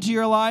come into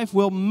your life,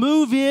 will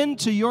move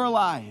into your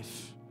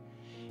life.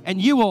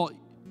 And you will,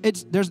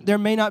 there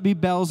may not be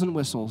bells and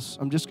whistles,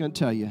 I'm just going to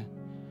tell you.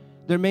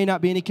 There may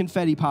not be any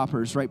confetti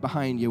poppers right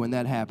behind you when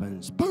that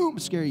happens. Boom,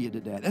 scare you to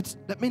death.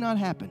 That may not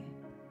happen.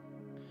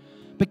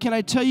 But can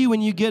I tell you,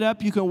 when you get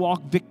up, you can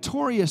walk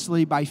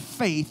victoriously by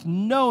faith,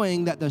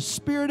 knowing that the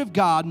Spirit of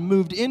God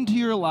moved into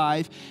your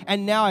life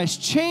and now has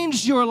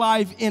changed your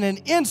life in an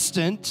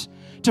instant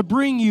to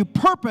bring you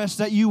purpose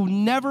that you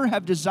never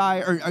have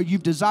desired, or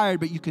you've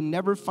desired, but you can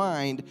never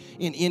find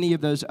in any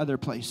of those other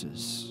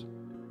places.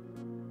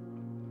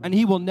 And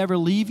he will never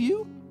leave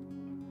you.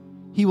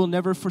 He will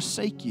never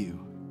forsake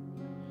you.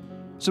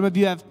 Some of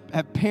you have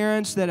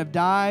parents that have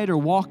died or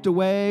walked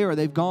away or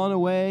they've gone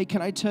away.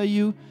 Can I tell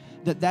you,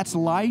 that's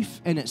life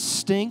and it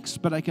stinks,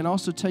 but I can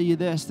also tell you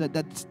this,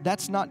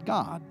 that's not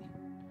God.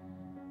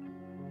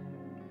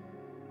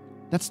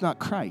 That's not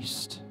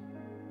Christ.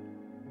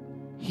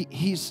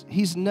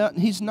 He's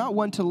not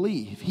one to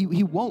leave.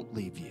 He won't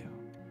leave you.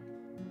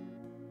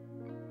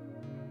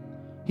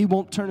 He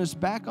won't turn his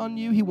back on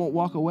you. He won't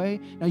walk away.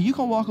 Now, you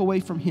can walk away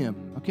from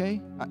him, okay?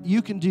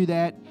 You can do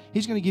that.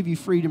 He's going to give you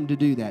freedom to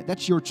do that.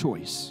 That's your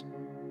choice.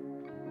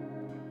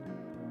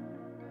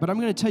 But I'm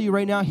going to tell you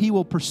right now, he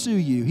will pursue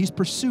you. He's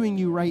pursuing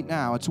you right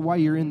now. It's why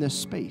you're in this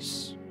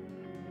space.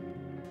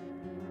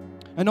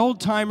 An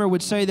old-timer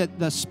would say that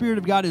the Spirit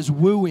of God is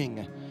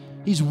wooing.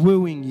 He's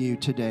wooing you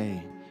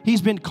today.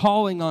 He's been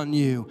calling on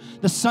you.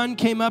 The sun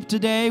came up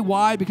today.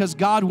 Why? Because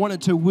God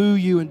wanted to woo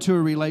you into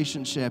a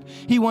relationship.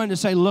 He wanted to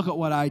say, look at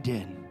what I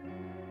did.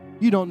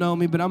 You don't know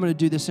me, but I'm going to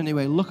do this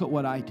anyway. Look at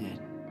what I did.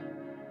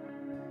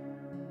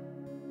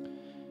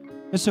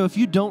 And so if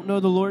you don't know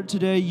the Lord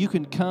today, you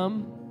can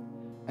come.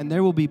 And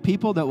there will be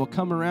people that will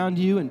come around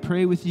you and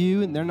pray with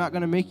you, and they're not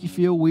going to make you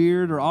feel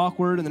weird or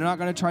awkward, and they're not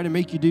going to try to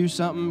make you do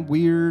something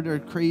weird or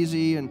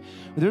crazy, and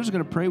they're just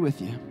going to pray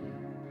with you.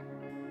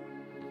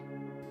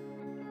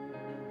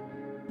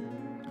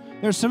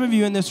 There's some of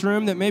you in this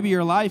room that maybe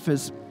your life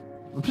is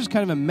just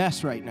kind of a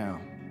mess right now.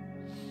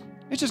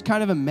 It's just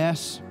kind of a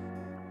mess.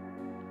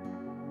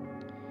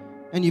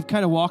 And you've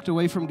kind of walked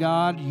away from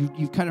God.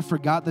 You've kind of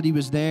forgot that he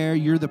was there.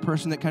 You're the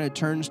person that kind of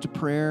turns to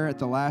prayer at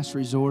the last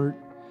resort.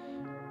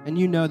 And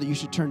you know that you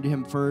should turn to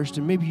him first,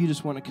 and maybe you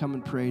just want to come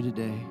and pray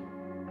today.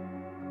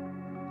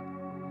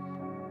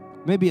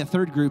 Maybe a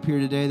third group here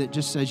today that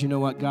just says, you know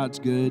what, God's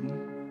good.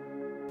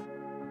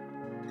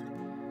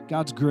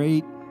 God's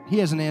great. He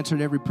hasn't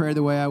answered every prayer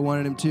the way I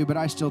wanted him to, but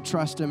I still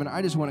trust him, and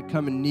I just want to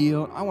come and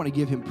kneel. I want to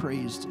give him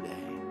praise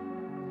today.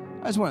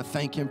 I just want to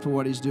thank him for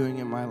what he's doing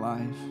in my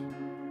life.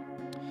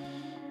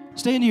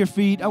 Stand to your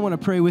feet. I want to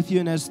pray with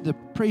you, and as the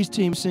praise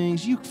team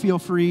sings, you feel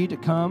free to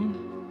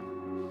come.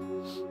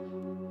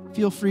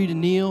 Feel free to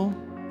kneel.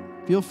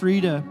 Feel free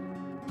to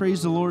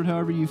praise the Lord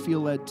however you feel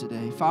led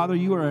today. Father,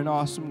 you are an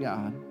awesome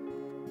God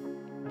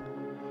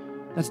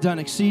that's done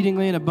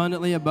exceedingly and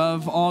abundantly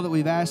above all that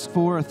we've asked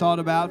for or thought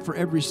about for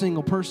every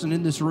single person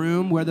in this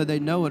room, whether they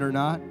know it or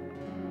not.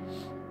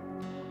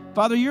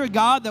 Father, you're a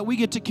God that we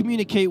get to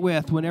communicate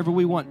with whenever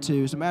we want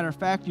to. As a matter of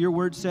fact, your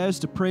word says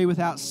to pray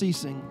without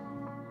ceasing.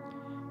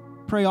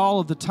 Pray all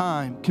of the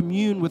time.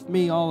 Commune with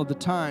me all of the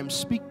time.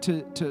 Speak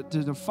to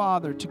the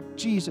Father, to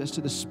Jesus,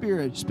 to the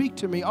Spirit. Speak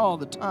to me all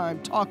the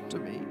time. Talk to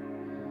me.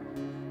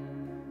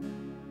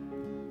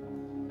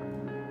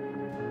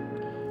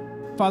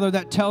 Father,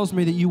 that tells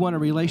me that you want a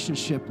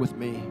relationship with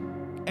me.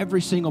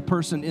 Every single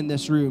person in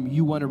this room,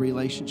 you want a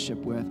relationship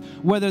with.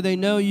 Whether they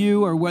know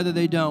you or whether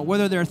they don't.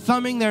 Whether they're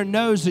thumbing their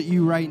nose at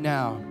you right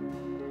now,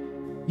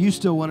 you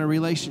still want a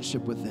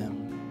relationship with them.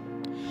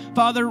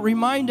 Father,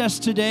 remind us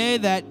today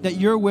that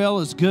your will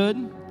is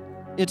good,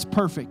 it's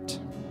perfect,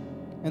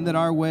 and that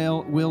our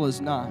will is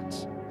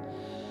not.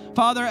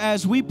 Father,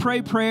 as we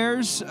pray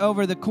prayers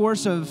over the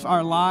course of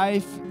our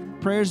life,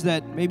 prayers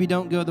that maybe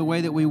don't go the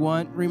way that we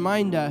want,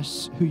 remind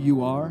us who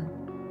you are.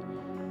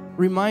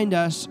 Remind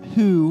us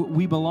who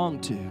we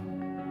belong to.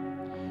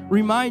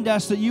 Remind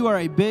us that you are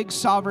a big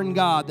sovereign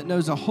God that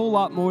knows a whole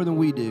lot more than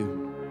we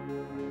do,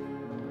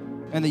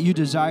 and that you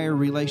desire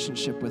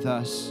relationship with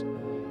us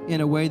in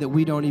a way that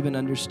we don't even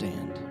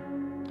understand.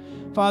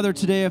 Father,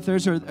 today, if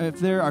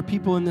there are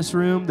people in this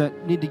room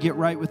that need to get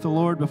right with the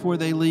Lord before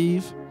they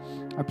leave,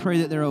 I pray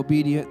that they're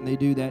obedient and they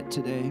do that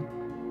today.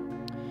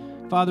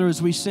 Father, as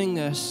we sing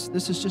this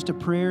is just a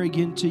prayer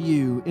again to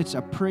you. It's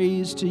a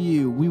praise to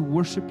you. We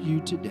worship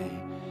you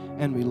today,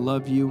 and we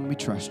love you and we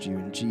trust you.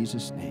 In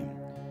Jesus' name,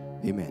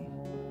 amen.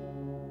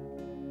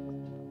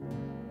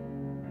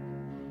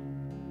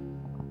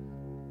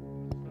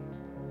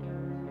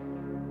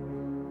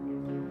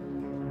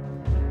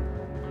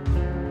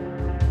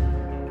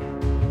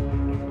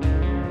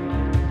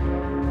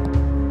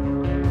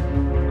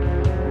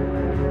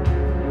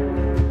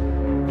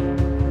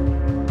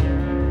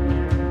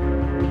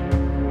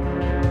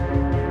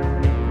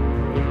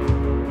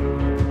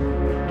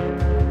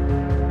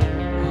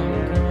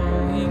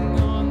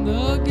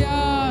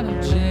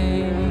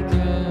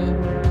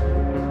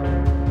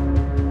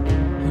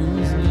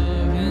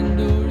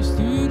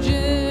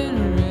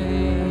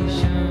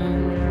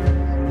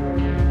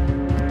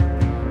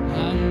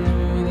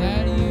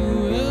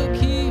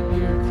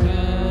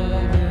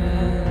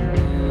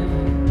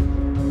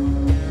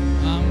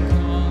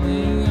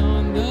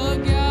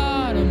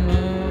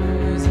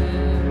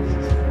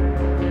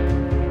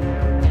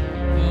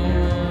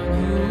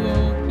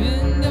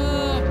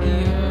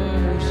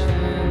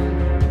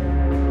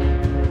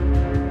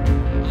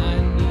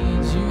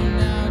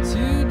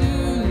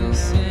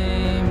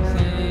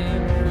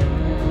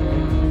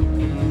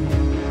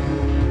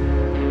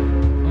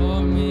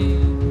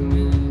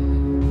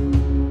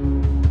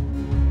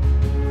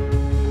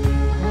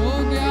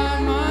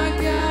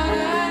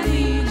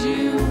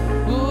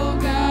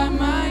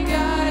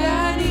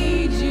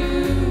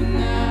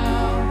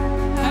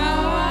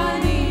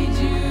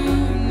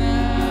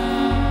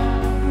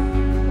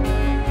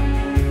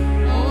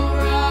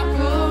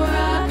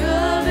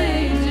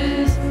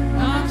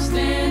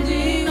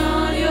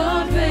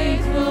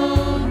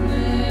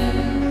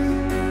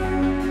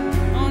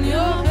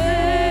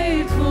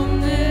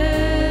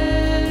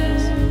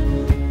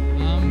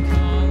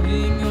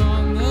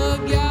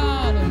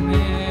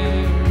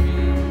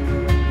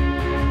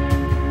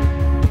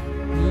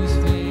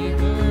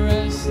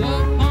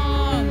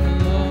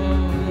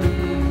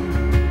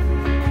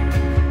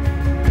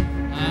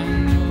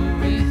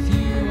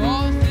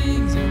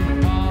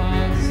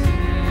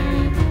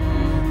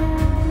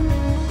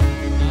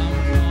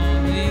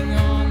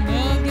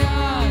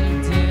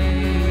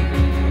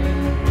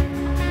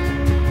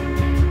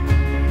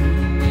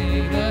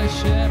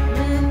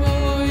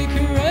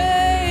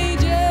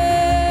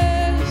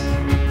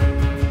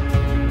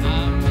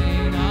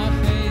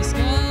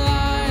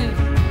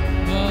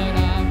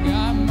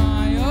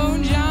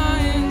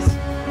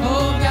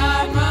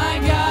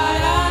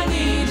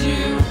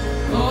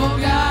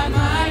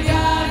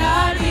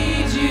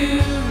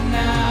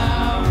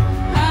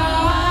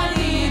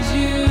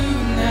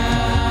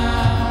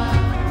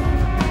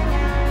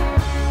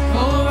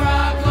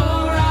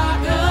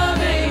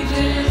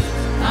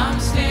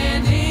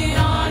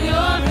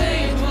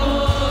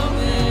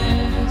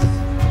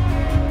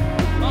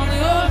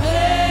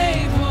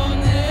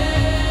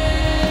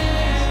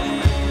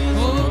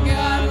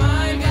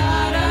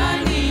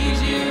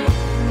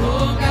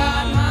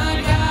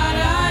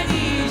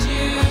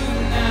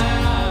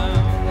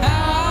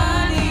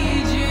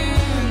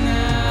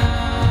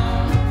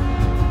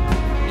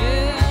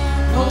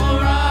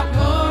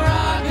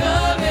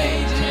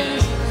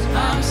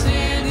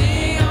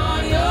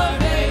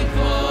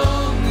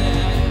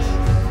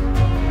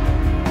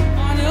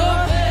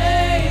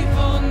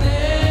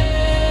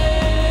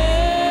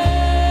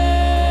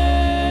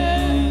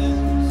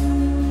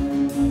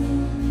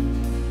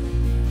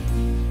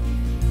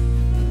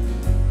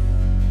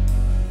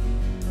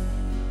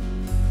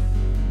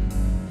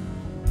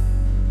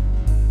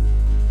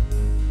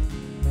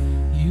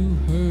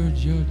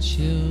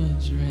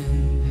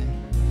 children,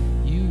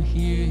 you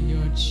hear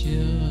your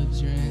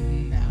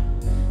children now.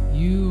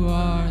 You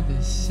are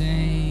the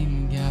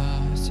same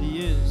God. Yes, He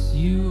is.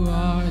 You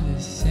are the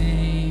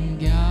same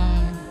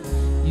God.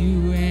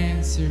 You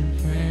answered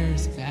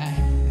prayers back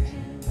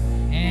then,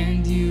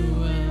 and you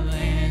will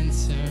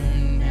answer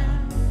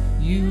now.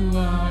 You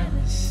are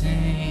the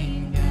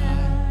same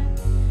God.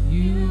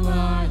 You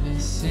are the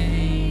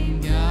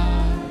same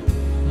God.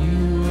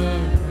 You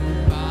are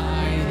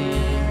providing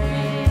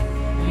now.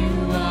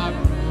 You are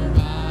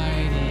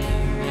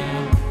providing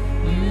now.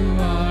 You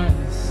are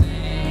the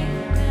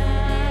same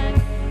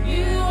God.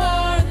 You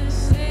are the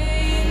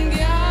same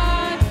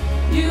God.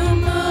 You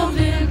moved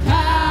in power.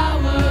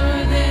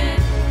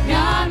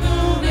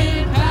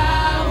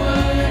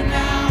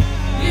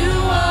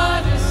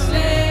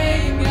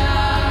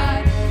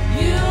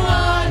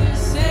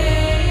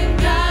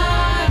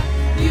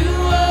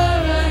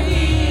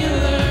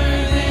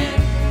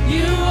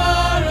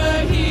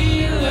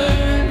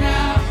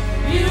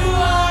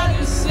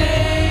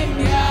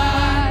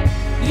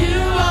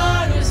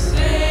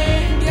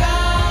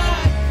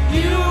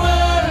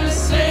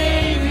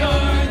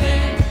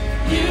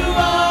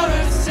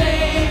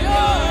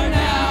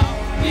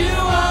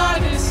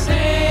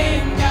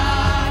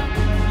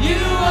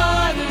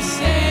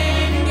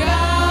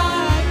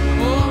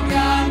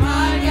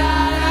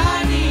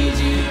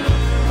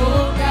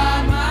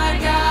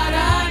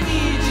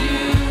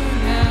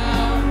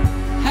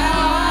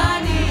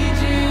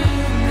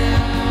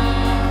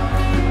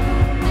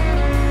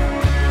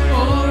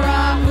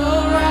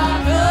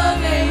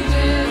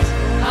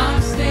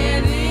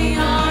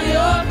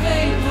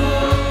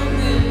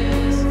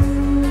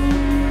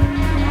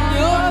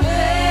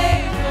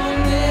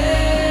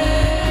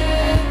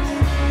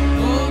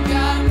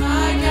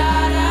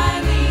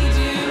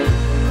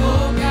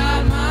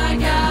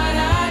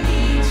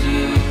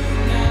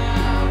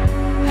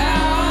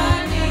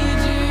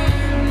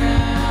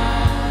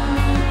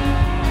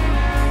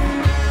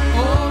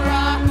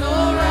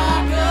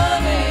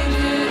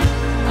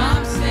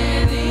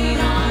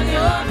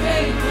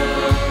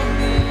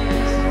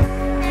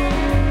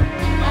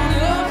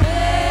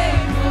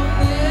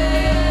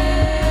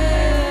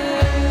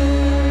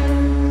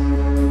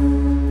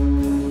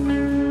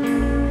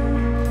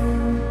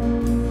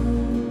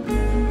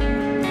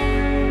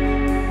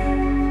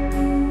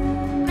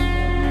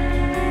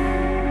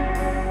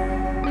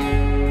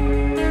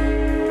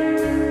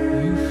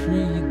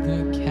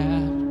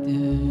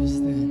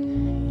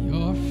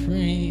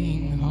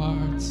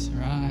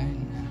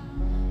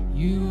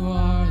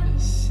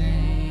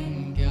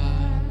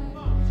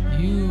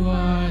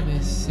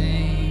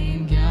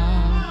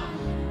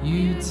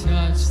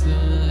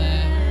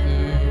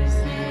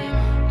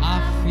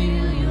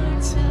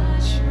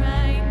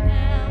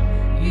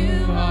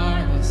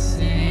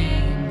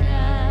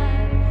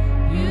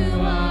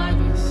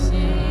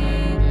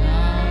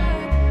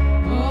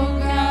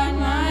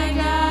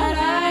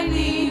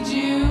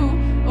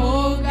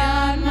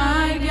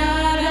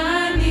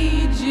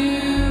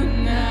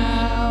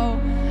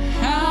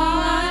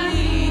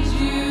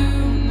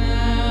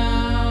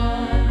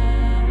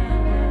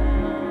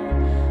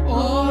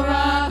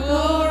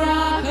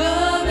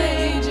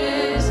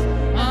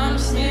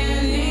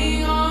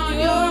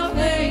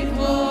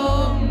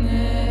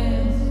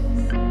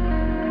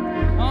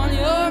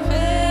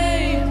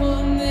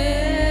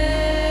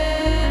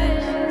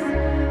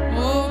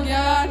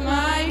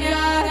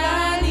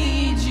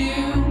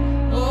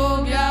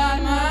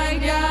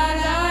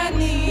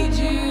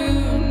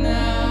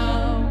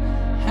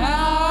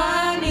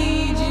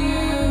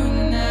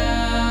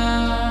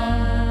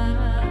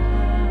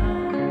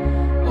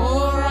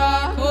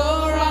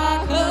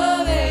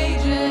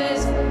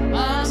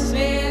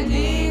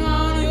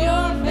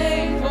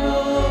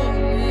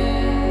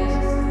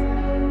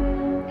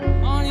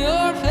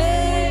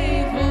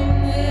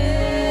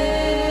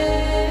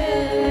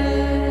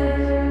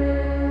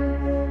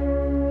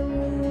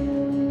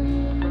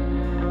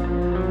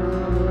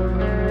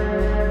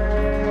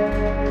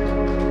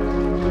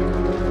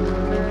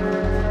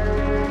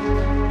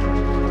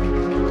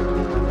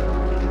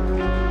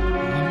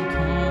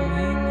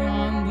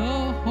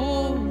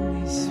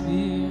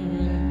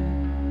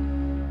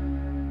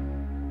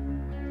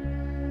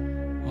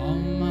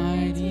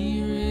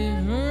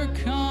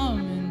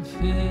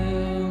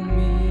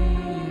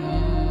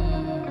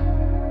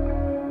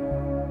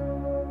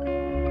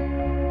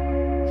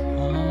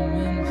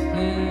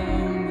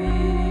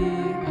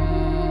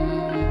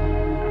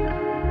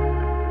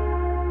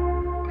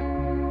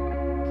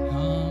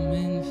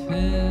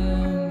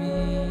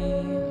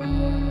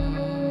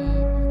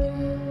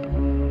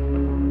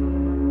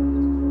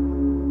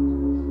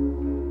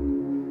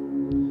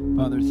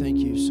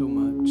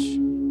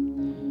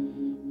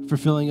 for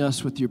filling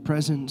us with your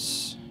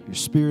presence, your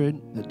Spirit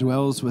that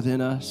dwells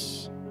within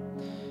us.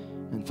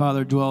 And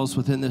Father, dwells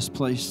within this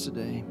place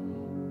today.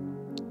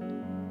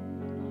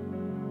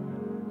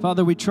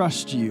 Father, we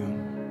trust you.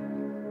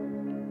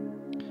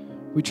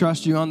 We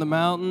trust you on the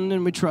mountain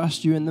and we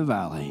trust you in the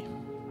valley.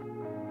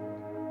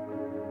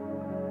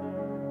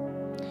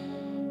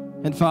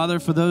 And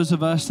Father, for those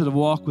of us that have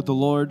walked with the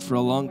Lord for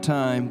a long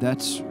time,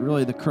 that's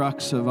really the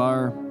crux of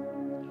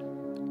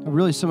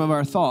really some of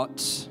our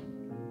thoughts.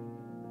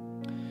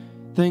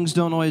 Things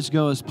don't always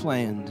go as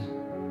planned.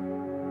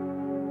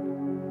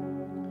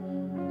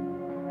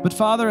 But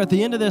Father, at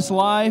the end of this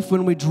life,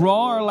 when we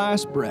draw our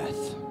last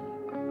breath,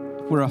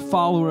 we're a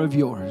follower of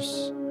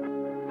yours.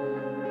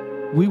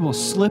 We will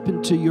slip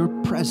into your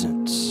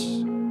presence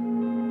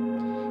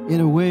in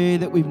a way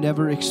that we've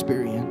never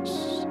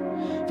experienced.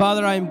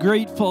 Father, I am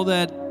grateful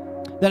that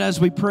as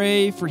we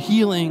pray for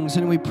healings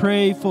and we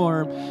pray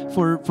for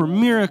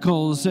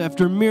miracles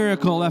after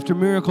miracle after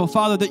miracle,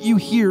 Father, that you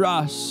hear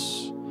us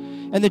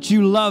and that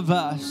you love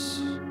us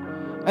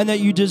and that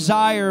you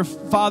desire,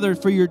 Father,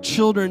 for your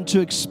children to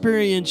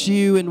experience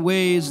you in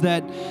ways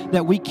that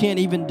we can't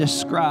even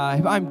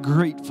describe. I'm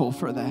grateful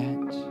for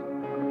that.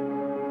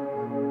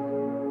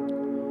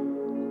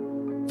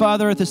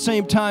 Father, at the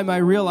same time, I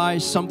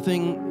realized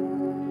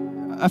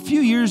something a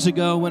few years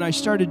ago when I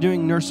started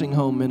doing nursing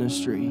home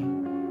ministry.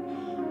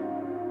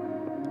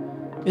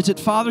 It's that,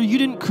 Father, you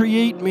didn't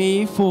create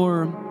me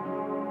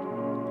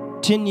for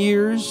 10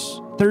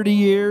 years, 30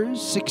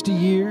 years, 60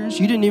 years.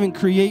 You didn't even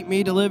create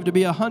me to live to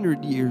be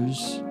 100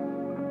 years.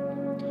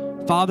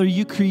 Father,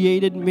 you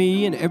created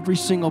me and every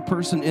single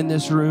person in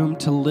this room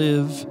to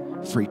live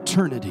for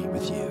eternity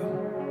with you.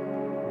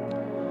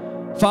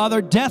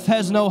 Father, death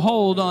has no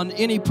hold on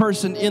any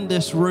person in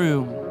this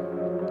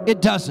room. It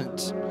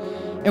doesn't.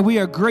 And we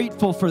are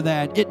grateful for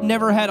that. It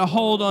never had a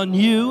hold on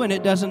you, and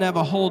it doesn't have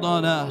a hold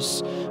on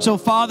us. So,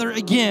 Father,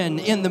 again,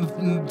 in the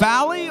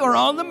valley or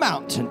on the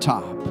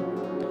mountaintop,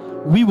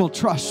 we will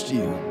trust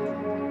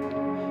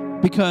you.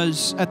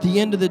 Because at the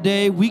end of the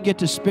day, we get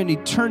to spend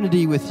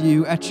eternity with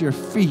you at your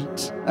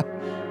feet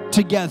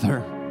together.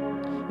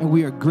 And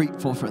we are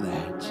grateful for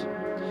that.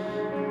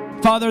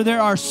 Father,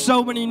 there are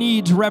so many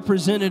needs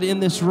represented in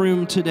this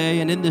room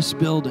today and in this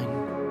building.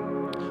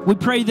 We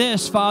pray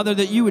this, Father,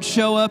 that you would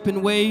show up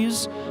in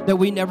ways that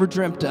we never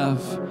dreamt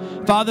of.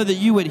 Father, that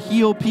you would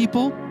heal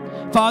people.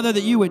 Father,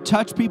 that you would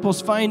touch people's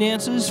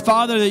finances.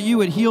 Father, that you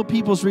would heal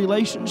people's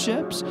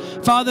relationships.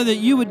 Father, that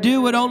you would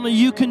do what only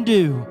you can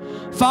do.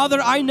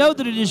 Father, I know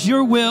that it is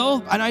your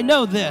will, and I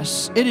know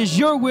this. It is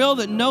your will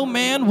that no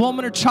man,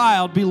 woman, or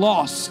child be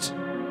lost.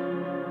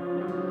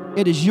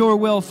 It is your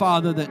will,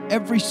 Father, that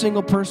every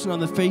single person on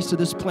the face of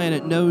this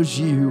planet knows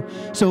you.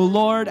 So,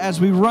 Lord,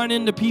 as we run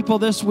into people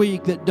this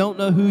week that don't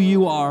know who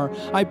you are,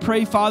 I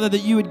pray, Father, that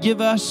you would give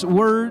us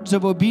words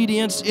of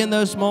obedience in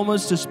those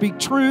moments to speak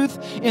truth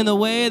in the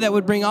way that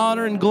would bring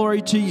honor and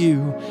glory to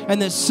you. And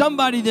that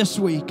somebody this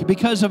week,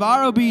 because of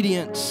our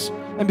obedience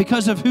and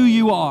because of who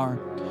you are,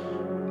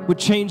 would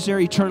change their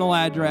eternal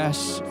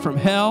address from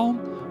hell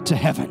to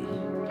heaven.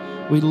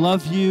 We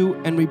love you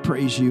and we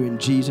praise you in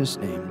Jesus'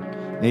 name.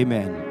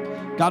 Amen.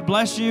 God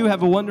bless you.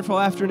 Have a wonderful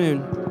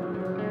afternoon.